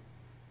action.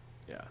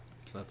 Yeah,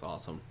 that's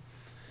awesome.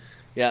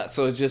 Yeah,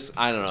 so it just,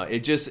 I don't know,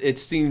 it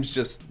seems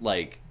just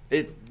like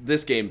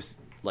this game's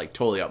like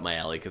totally up my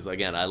alley, because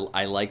again,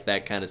 I like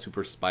that kind of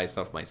super spy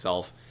stuff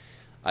myself.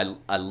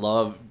 I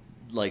love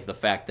like the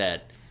fact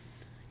that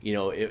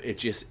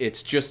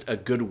it's just a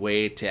good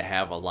way to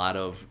have a lot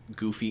of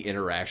goofy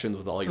interactions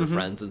with all your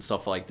friends and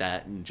stuff like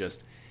that, and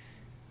just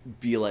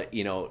be like,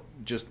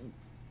 just,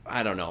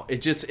 I don't know.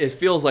 It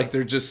feels like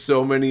there's just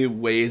so many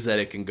ways that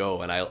it can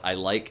go, and I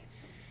like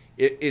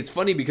it. It's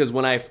funny because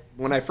when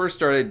I first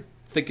started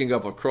thinking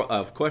up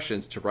of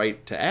questions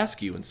to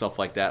ask you and stuff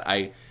like that,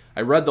 I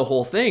read the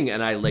whole thing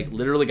and I like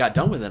literally got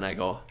done with it and I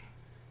go,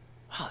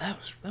 wow, that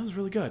was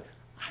really good.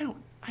 I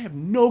have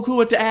no clue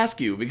what to ask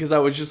you, because I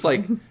was just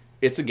like,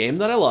 it's a game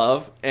that I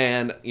love,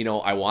 and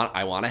I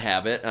want to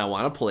have it and I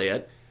want to play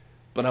it,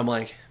 but I'm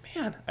like,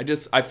 man,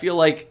 I feel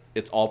like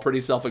it's all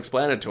pretty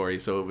self-explanatory.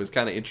 So it was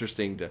kind of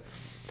interesting to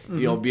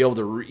be able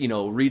to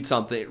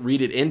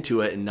read it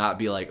into it and not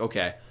be like,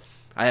 okay,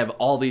 I have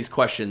all these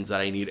questions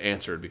that I need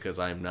answered because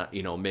I'm not,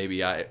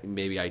 maybe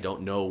I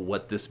don't know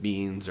what this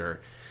means,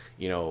 or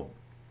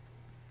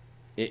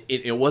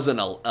it wasn't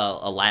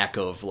a lack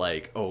of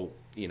like, I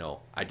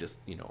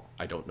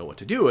don't know what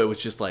to do. It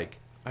was just like,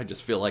 I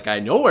just feel like I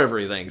know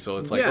everything. So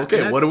it's like,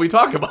 okay, what do we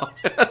talk about?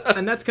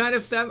 And that's kind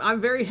of them.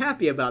 I'm very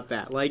happy about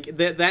that. Like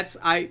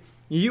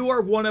you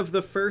are one of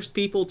the first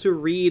people to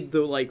read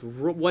the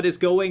what is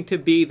going to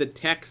be the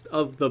text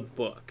of the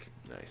book.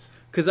 Nice.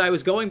 Because I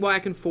was going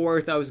back and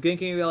forth. I was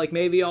thinking like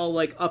maybe I'll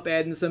like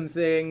upend some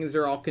things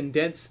or I'll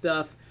condense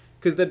stuff.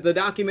 Because the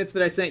documents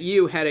that I sent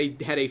you had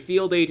a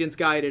field agent's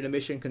guide and a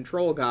mission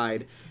control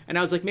guide. And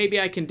I was like, maybe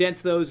I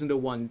condense those into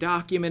one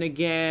document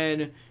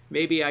again.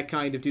 Maybe I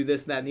kind of do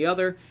this, that, and the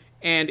other.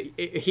 And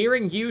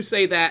hearing you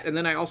say that, and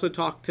then I also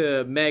talked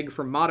to Meg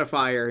from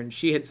Modifier, and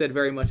she had said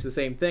very much the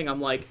same thing. I'm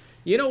like,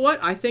 you know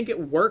what? I think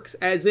it works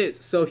as is.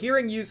 So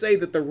hearing you say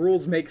that the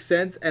rules make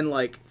sense and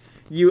like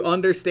you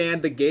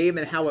understand the game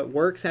and how it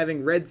works,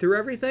 having read through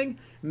everything,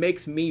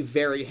 makes me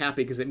very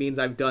happy because it means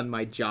I've done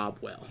my job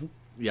well.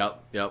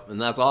 Yep,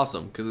 and that's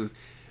awesome because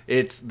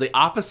it's the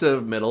opposite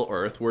of Middle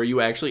Earth, where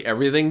you actually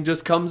everything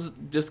just comes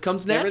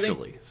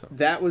naturally. So.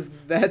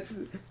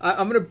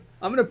 I'm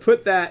gonna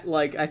put that,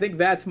 like, I think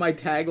that's my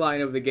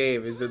tagline of the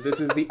game, is that this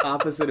is the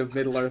opposite of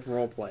Middle Earth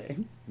role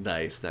playing.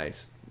 Nice.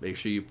 Make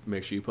sure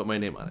you put my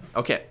name on it.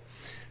 Okay,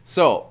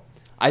 so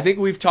I think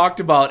we've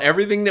talked about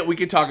everything that we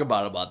could talk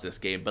about this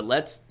game, but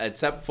let's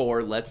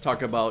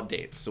talk about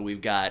dates. So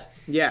we've got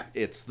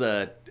it's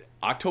the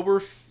October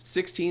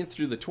 16th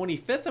through the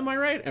 25th, am I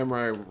right? Am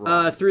I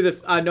wrong? Through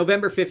the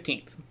November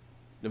 15th.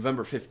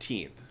 November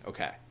 15th.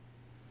 Okay.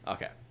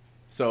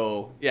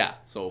 So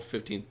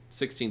 16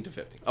 to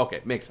 15.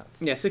 Okay, makes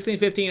sense. Yeah, 16,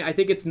 15. I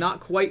think it's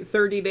not quite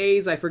 30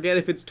 days. I forget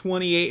if it's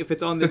 28, if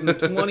it's in the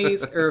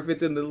 20s, or if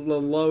it's in the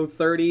low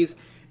 30s.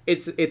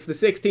 It's the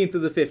 16th to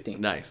the 15th.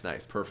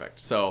 Nice, perfect.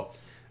 So,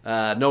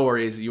 no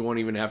worries. You won't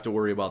even have to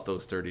worry about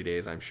those 30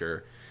 days, I'm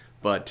sure.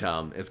 But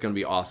it's going to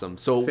be awesome.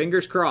 So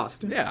fingers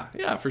crossed.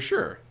 Yeah, for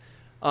sure.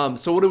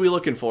 So what are we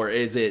looking for?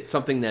 Is it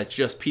something that's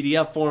just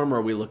PDF form, or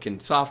are we looking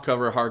soft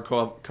cover, hard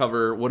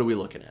cover? What are we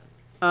looking at?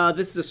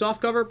 This is a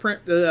soft cover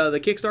print. The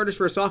Kickstarter's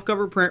for a soft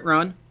cover print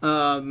run.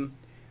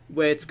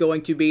 It's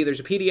going to be, there's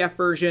a PDF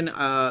version.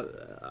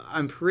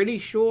 I'm pretty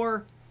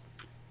sure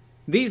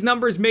these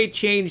numbers may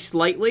change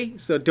slightly,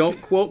 so don't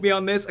quote me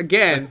on this.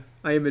 Again,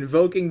 I am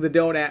invoking the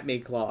don't at me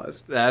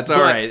clause. That's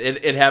all right.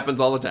 It happens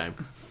all the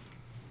time.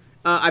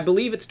 I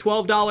believe it's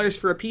 $12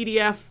 for a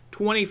PDF,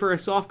 $20 for a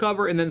soft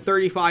cover, and then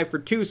 $35 for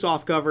 2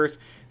 soft covers.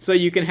 So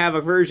you can have a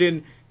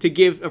version to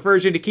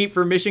keep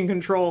for mission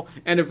control,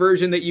 and a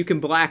version that you can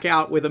black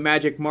out with a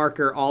magic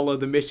marker all of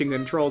the mission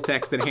control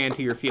text and hand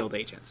to your field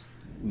agents.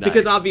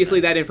 Because obviously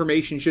that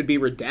information should be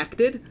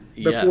redacted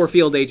before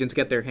field agents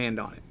get their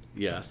hand on it.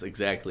 Yes,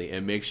 exactly.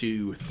 And make sure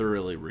you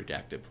thoroughly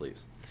redact it,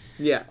 please.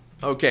 Yeah.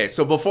 Okay,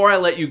 so before I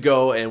let you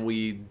go and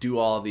we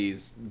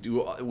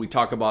we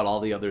talk about all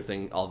the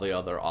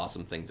other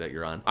awesome things that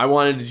you're on, I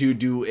wanted to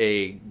do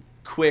a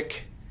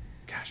quick,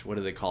 what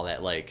do they call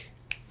that? Like,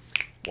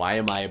 why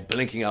am I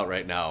blinking out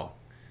right now?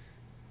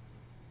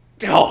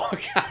 Oh,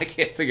 God, I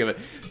can't think of it.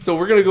 So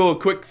we're going to go a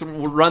quick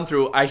run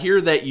through. I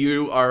hear that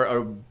you are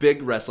a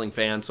big wrestling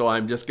fan, so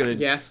I'm just going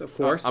to... Yes, of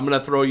course. I'm going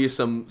to throw you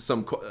some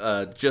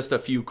just a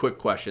few quick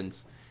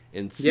questions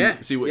and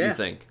see what you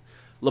think.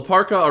 La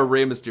Parka or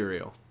Rey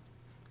Mysterio?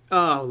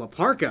 Oh, La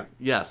Parka.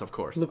 Yes, of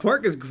course. La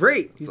Parka's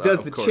great. He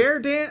does the chair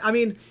dance. I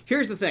mean,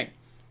 here's the thing.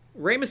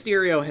 Rey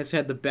Mysterio has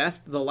had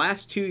the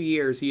last 2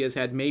 years, he has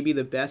had maybe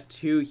the best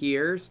 2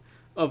 years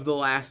of the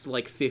last,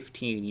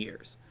 15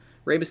 years.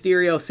 Rey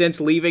Mysterio, since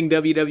leaving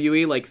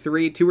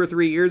WWE 2 or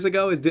 3 years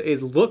ago,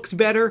 is looks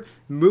better,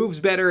 moves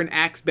better, and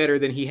acts better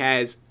than he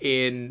has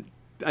in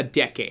a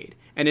decade.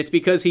 And it's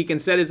because he can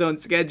set his own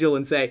schedule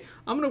and say,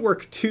 I'm going to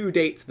work 2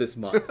 dates this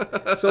month.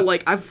 So,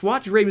 I've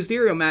watched Rey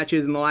Mysterio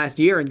matches in the last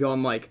year and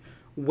gone,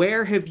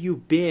 where have you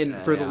been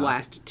for the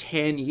last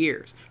 10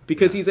 years?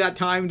 Because he's got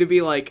time to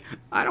be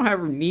I don't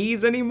have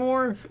knees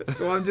anymore,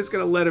 so I'm just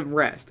going to let him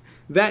rest.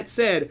 That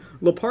said,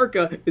 La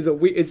Parka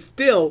is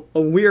still a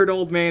weird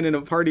old man in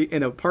a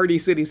Party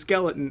City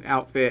Skeleton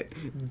outfit,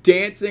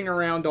 dancing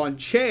around with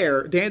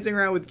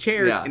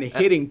chairs and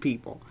hitting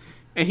people.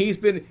 and he's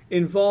been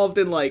involved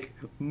in like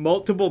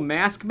multiple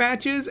mask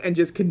matches and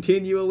just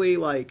continually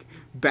like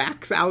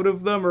backs out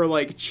of them or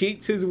like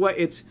cheats his way.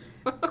 It's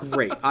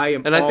great. I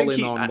am And I all think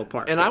in on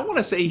Lapark. and I want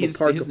to say his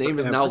name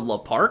is now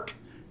Lapark,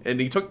 and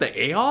he took the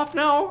A off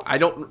now.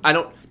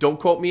 Don't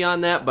quote me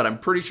on that, but I'm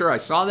pretty sure I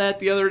saw that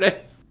the other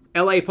day.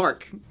 L.A.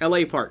 Park.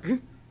 L.A. Park.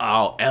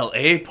 Oh,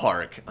 L.A.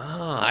 Park.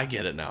 Oh, I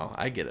get it now.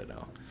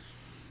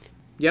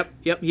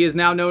 Yep. He is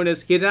now known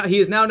as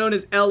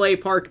L.A.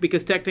 Park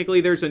because technically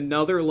there's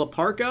another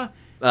Laparka.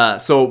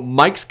 So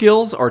Mike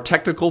skills or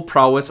technical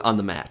prowess on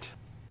the mat.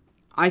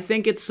 I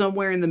think it's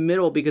somewhere in the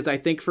middle because I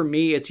think for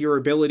me it's your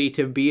ability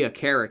to be a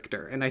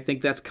character, and I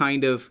think that's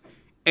kind of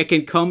it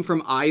can come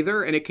from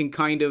either, and it can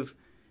kind of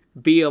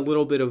be a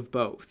little bit of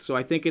both. So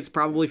I think it's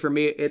probably for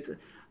me it's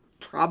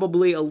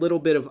probably a little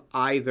bit of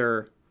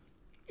either.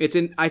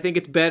 I think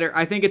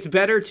it's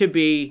better to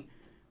be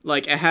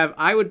like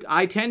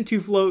I tend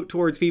to float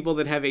towards people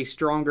that have a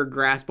stronger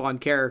grasp on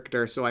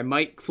character, so I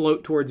might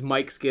float towards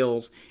Mike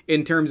skills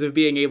in terms of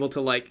being able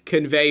to like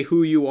convey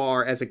who you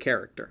are as a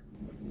character.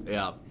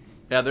 Yeah.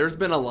 Yeah, there's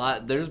been a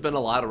lot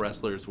of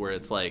wrestlers where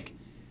it's like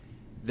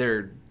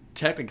they're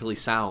technically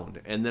sound,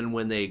 and then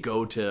when they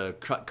go to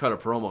cut a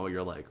promo,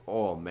 you're like,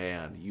 "Oh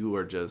man, you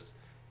are just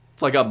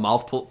it's like a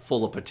mouthful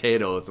full of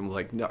potatoes." I'm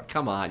like, "No,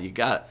 come on, you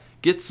got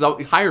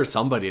hire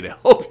somebody to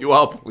help you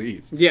out,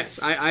 please." Yes,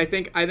 I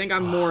think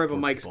I'm more of a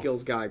Mike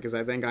skills guy because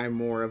I think I'm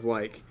more of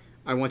like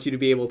I want you to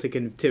be able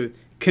to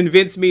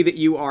convince me that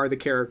you are the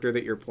character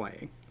that you're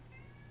playing.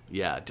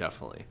 Yeah,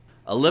 definitely.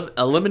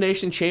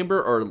 Elimination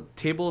Chamber or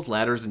tables,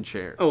 ladders, and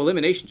chairs? Oh,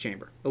 Elimination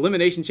Chamber.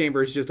 Elimination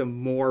Chamber is just a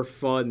more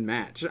fun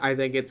match. I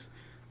think it's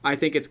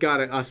got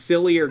a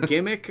sillier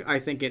gimmick. I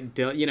think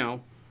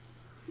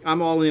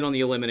I'm all in on the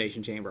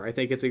Elimination Chamber. I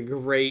think it's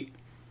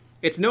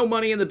it's no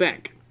Money in the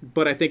Bank,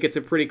 but I think it's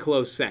a pretty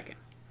close second.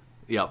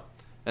 Yep.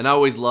 And I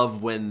always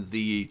love when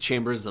the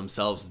chambers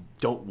themselves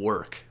don't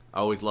work. I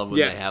always love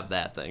when they have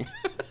that thing.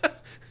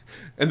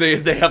 And they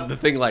have the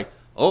thing like,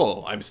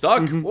 "Oh, I'm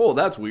stuck. Mm-hmm. Oh,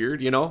 that's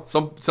weird."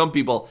 Some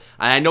people.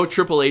 I know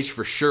Triple H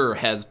for sure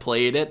has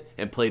played it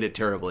and played it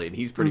terribly, and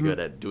he's pretty good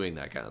at doing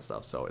that kind of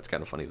stuff. So it's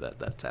kind of funny that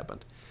that's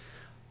happened.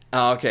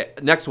 Okay,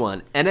 next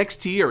one: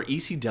 NXT or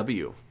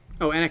ECW.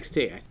 Oh,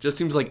 NXT. Just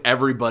seems like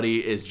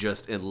everybody is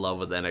just in love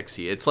with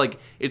NXT.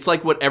 It's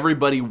like what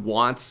everybody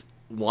wanted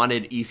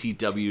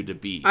ECW to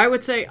be. I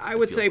would say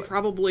like.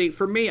 Probably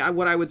for me,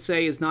 what I would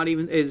say is not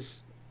even is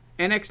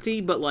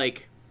NXT, but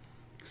like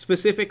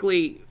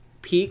specifically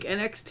peak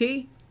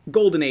NXT,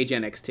 Golden Age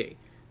NXT,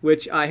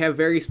 which I have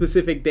very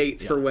specific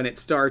dates for when it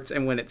starts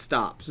and when it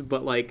stops.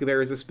 But like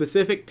there is a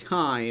specific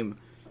time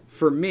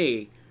for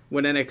me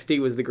when NXT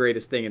was the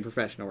greatest thing in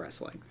professional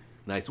wrestling.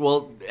 Nice.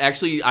 Well,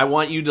 actually, I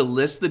want you to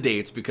list the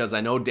dates because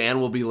I know Dan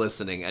will be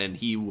listening and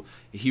he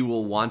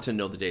will want to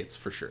know the dates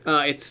for sure.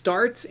 It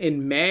starts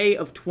in May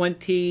of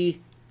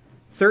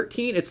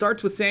 2013. It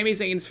starts with Sami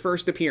Zayn's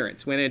first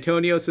appearance when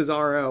Antonio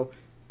Cesaro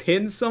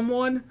pins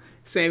someone.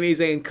 Sami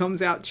Zayn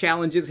comes out,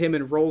 challenges him,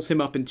 and rolls him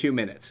up in 2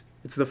 minutes.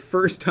 It's the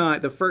first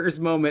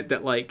moment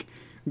that like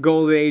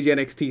Golden Age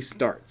NXT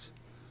starts.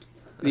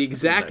 The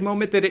exact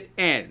moment that it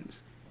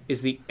ends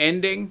is the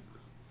ending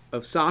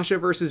of Sasha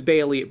versus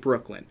Bayley at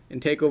Brooklyn in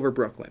TakeOver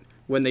Brooklyn.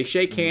 When they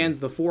shake hands,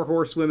 the 4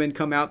 horsewomen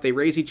come out, they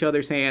raise each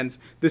other's hands.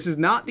 This is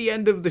not the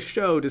end of the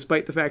show,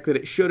 despite the fact that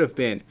it should have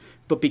been.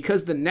 But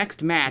because the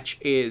next match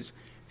is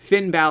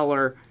Finn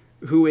Balor,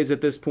 who is at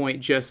this point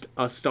just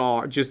a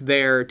star, just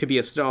there to be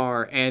a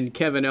star, and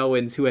Kevin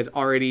Owens, who is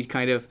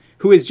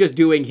just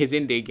doing his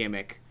indie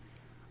gimmick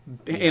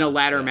in a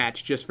ladder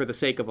match just for the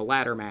sake of a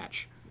ladder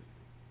match.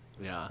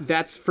 Yeah.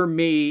 That's, for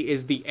me,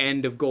 is the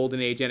end of Golden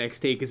Age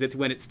NXT, because it's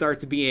when it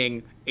starts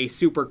being a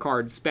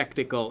supercard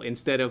spectacle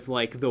instead of,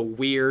 like, the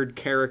weird,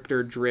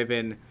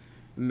 character-driven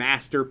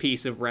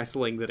masterpiece of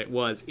wrestling that it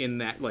was in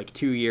that, like,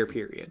 2-year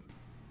period.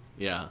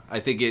 Yeah. I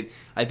think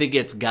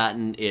it's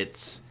gotten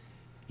its...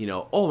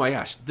 oh my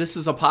gosh, this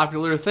is a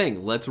popular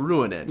thing. Let's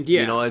ruin it.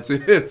 Yeah.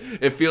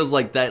 It feels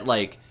like that,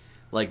 like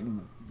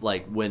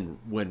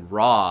when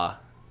Raw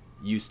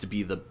used to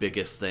be the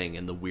biggest thing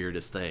and the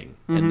weirdest thing,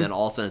 and then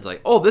all of a sudden it's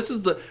like, oh, this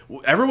is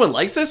everyone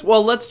likes this.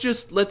 Well,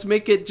 let's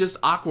make it just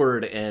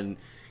awkward and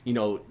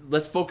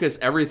let's focus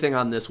everything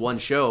on this one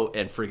show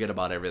and forget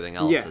about everything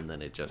else, and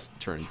then it just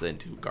turns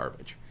into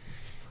garbage.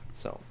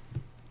 So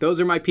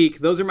those are my peak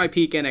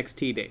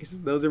NXT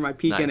days. Those are my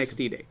peak nice.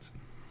 NXT dates.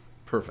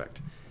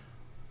 Perfect.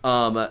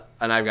 And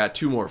I've got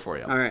 2 more for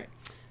you.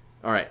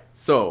 All right.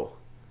 So,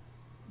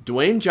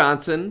 Dwayne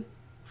Johnson,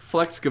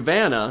 Flex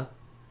Gavanna,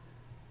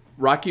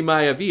 Rocky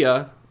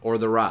Maivia, or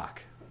The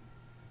Rock?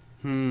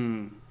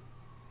 Dwayne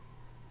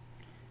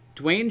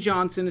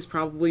Johnson is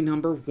probably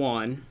number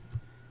 1.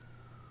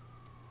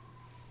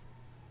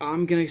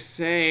 I'm going to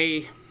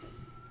say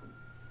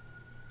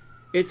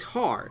it's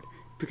hard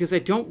because I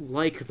don't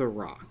like The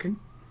Rock,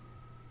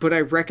 but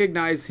I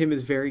recognize him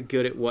as very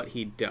good at what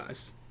he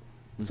does.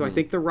 So I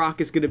think The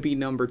Rock is going to be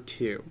number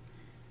 2.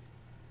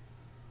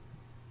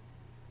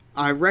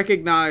 I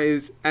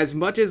recognize, as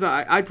much as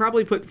I'd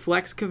probably put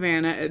Flex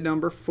Gavanna at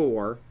number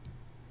 4,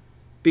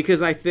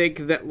 because I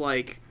think that,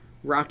 like,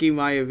 Rocky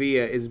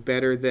Maivia is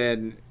better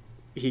than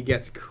he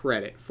gets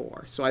credit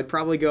for. So I'd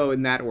probably go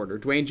in that order.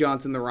 Dwayne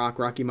Johnson, The Rock,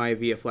 Rocky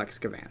Maivia, Flex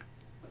Cavana.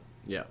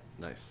 Yeah,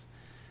 nice.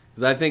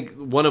 Because I think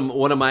one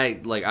of my,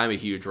 like, I'm a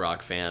huge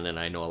Rock fan, and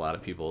I know a lot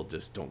of people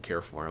just don't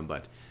care for him,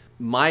 but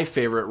my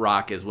favorite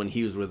Rock is when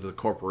he was with the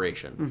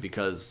corporation,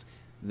 because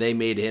they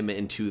made him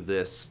into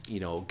this,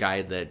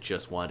 guy that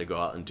just wanted to go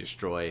out and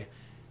destroy.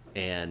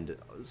 And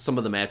some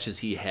of the matches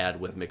he had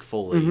with Mick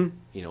Foley,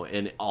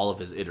 in all of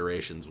his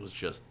iterations was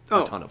just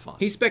a ton of fun.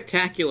 He's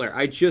spectacular.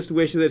 I just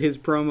wish that his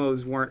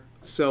promos weren't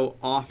so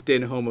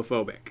often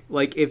homophobic.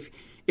 Like, if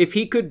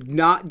he could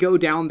not go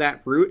down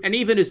that route, and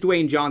even as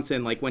Dwayne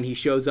Johnson, like, when he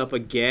shows up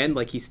again,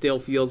 like, he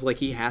still feels like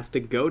he has to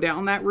go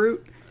down that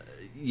route.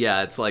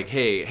 Yeah, it's like,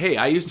 hey,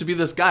 I used to be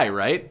this guy,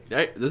 right?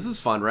 This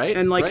is fun, right?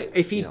 And, like, right?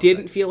 if he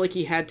didn't feel like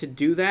he had to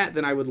do that,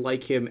 then I would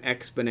like him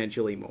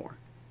exponentially more.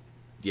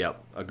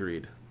 Yep,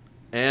 agreed.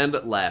 And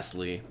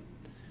lastly,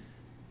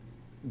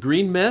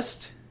 green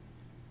mist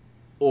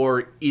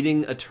or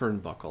eating a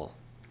turnbuckle?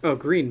 Oh,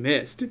 green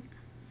mist.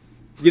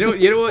 You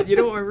know what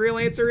my real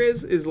answer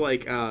is? Is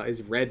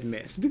red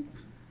mist.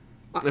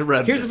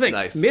 Red Here's mist, the thing.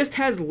 nice. Mist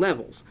has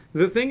levels.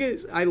 The thing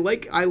is, I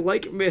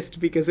like Mist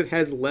because it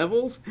has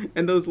levels,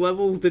 and those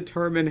levels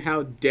determine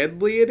how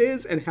deadly it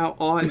is and how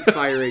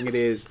awe-inspiring it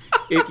is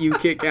if you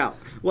kick out.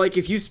 Like,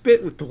 if you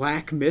spit with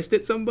black mist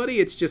at somebody,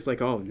 it's just like,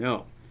 oh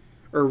no.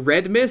 Or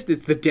red mist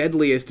is the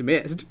deadliest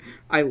mist.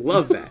 I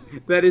love that.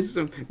 That is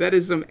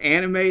some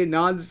anime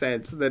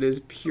nonsense that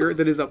is pure.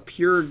 That is a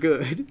pure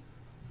good.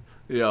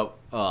 Yep.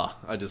 Oh,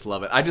 I just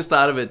love it. I just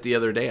thought of it the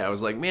other day. I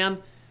was like, man,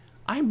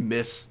 I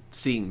miss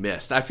seeing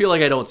mist. I feel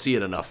like I don't see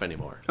it enough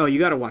anymore. Oh, you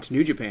got to watch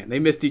New Japan. They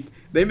miss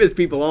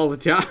people all the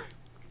time.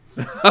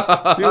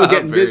 People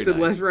getting misted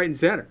left, right, and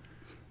center.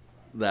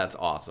 That's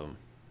awesome.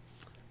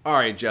 All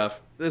right,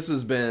 Jeff. This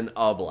has been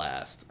a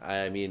blast.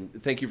 I mean,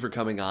 thank you for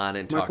coming on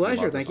and talking about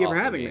this Thank you for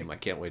awesome having game. me. I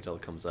can't wait till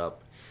it comes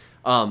up.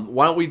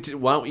 Why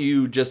don't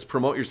you just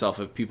promote yourself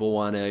if people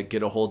want to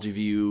get a hold of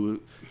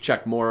you,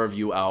 check more of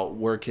you out?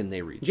 Where can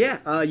they reach?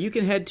 Yeah, you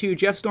can head to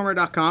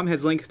jeffstormer.com.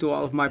 Has links to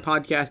all of my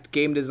podcast,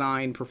 game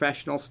design,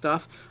 professional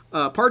stuff.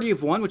 Party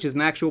of One, which is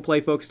an actual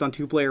play focused on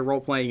two-player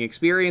role-playing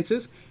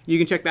experiences. You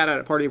can check that out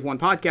at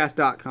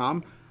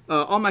partyofonepodcast.com.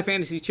 All My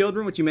Fantasy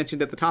Children, which you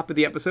mentioned at the top of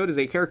the episode, is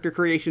a character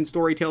creation,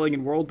 storytelling,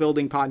 and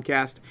world-building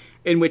podcast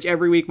in which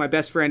every week my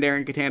best friend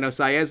Aaron Catano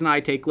Saez and I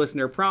take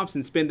listener prompts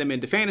and spin them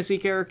into fantasy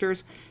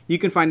characters. You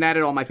can find that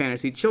at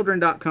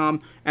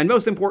allmyfantasychildren.com. And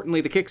most importantly,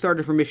 the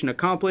Kickstarter for Mission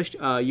Accomplished.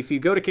 If you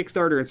go to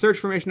Kickstarter and search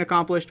for Mission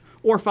Accomplished,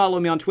 or follow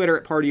me on Twitter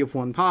at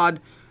PartyOfOnePod,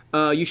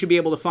 you should be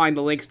able to find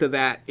the links to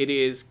that. It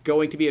is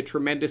going to be a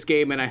tremendous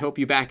game, and I hope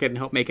you back it and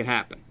help make it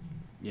happen.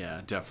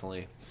 Yeah,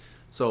 definitely.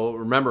 So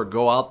remember,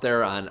 go out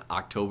there on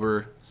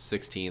October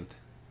 16th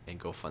and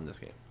go fund this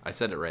game. I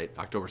said it right,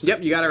 October 16th.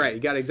 Yep, you got it right. You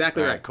got it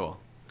exactly right. Cool.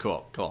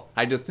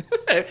 I just,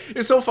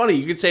 it's so funny.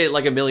 You could say it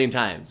like a million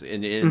times,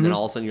 and then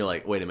all of a sudden you're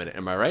like, wait a minute,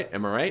 am I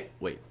right?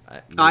 Wait.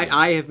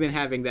 I have been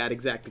having that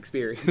exact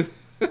experience.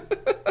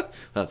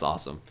 That's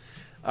awesome.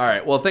 All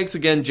right. Well, thanks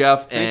again,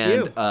 Jeff.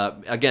 Thank you.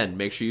 Again,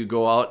 make sure you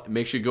go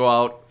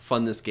out,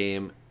 fund this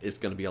game. It's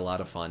going to be a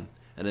lot of fun.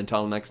 And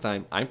until next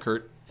time, I'm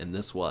Kurt, and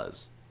this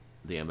was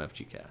the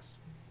MFG Cast.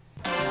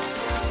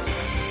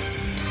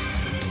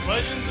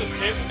 Legends of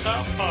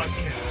Tabletop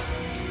Podcast.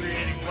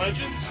 Creating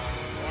legends,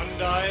 one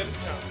die at a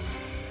time.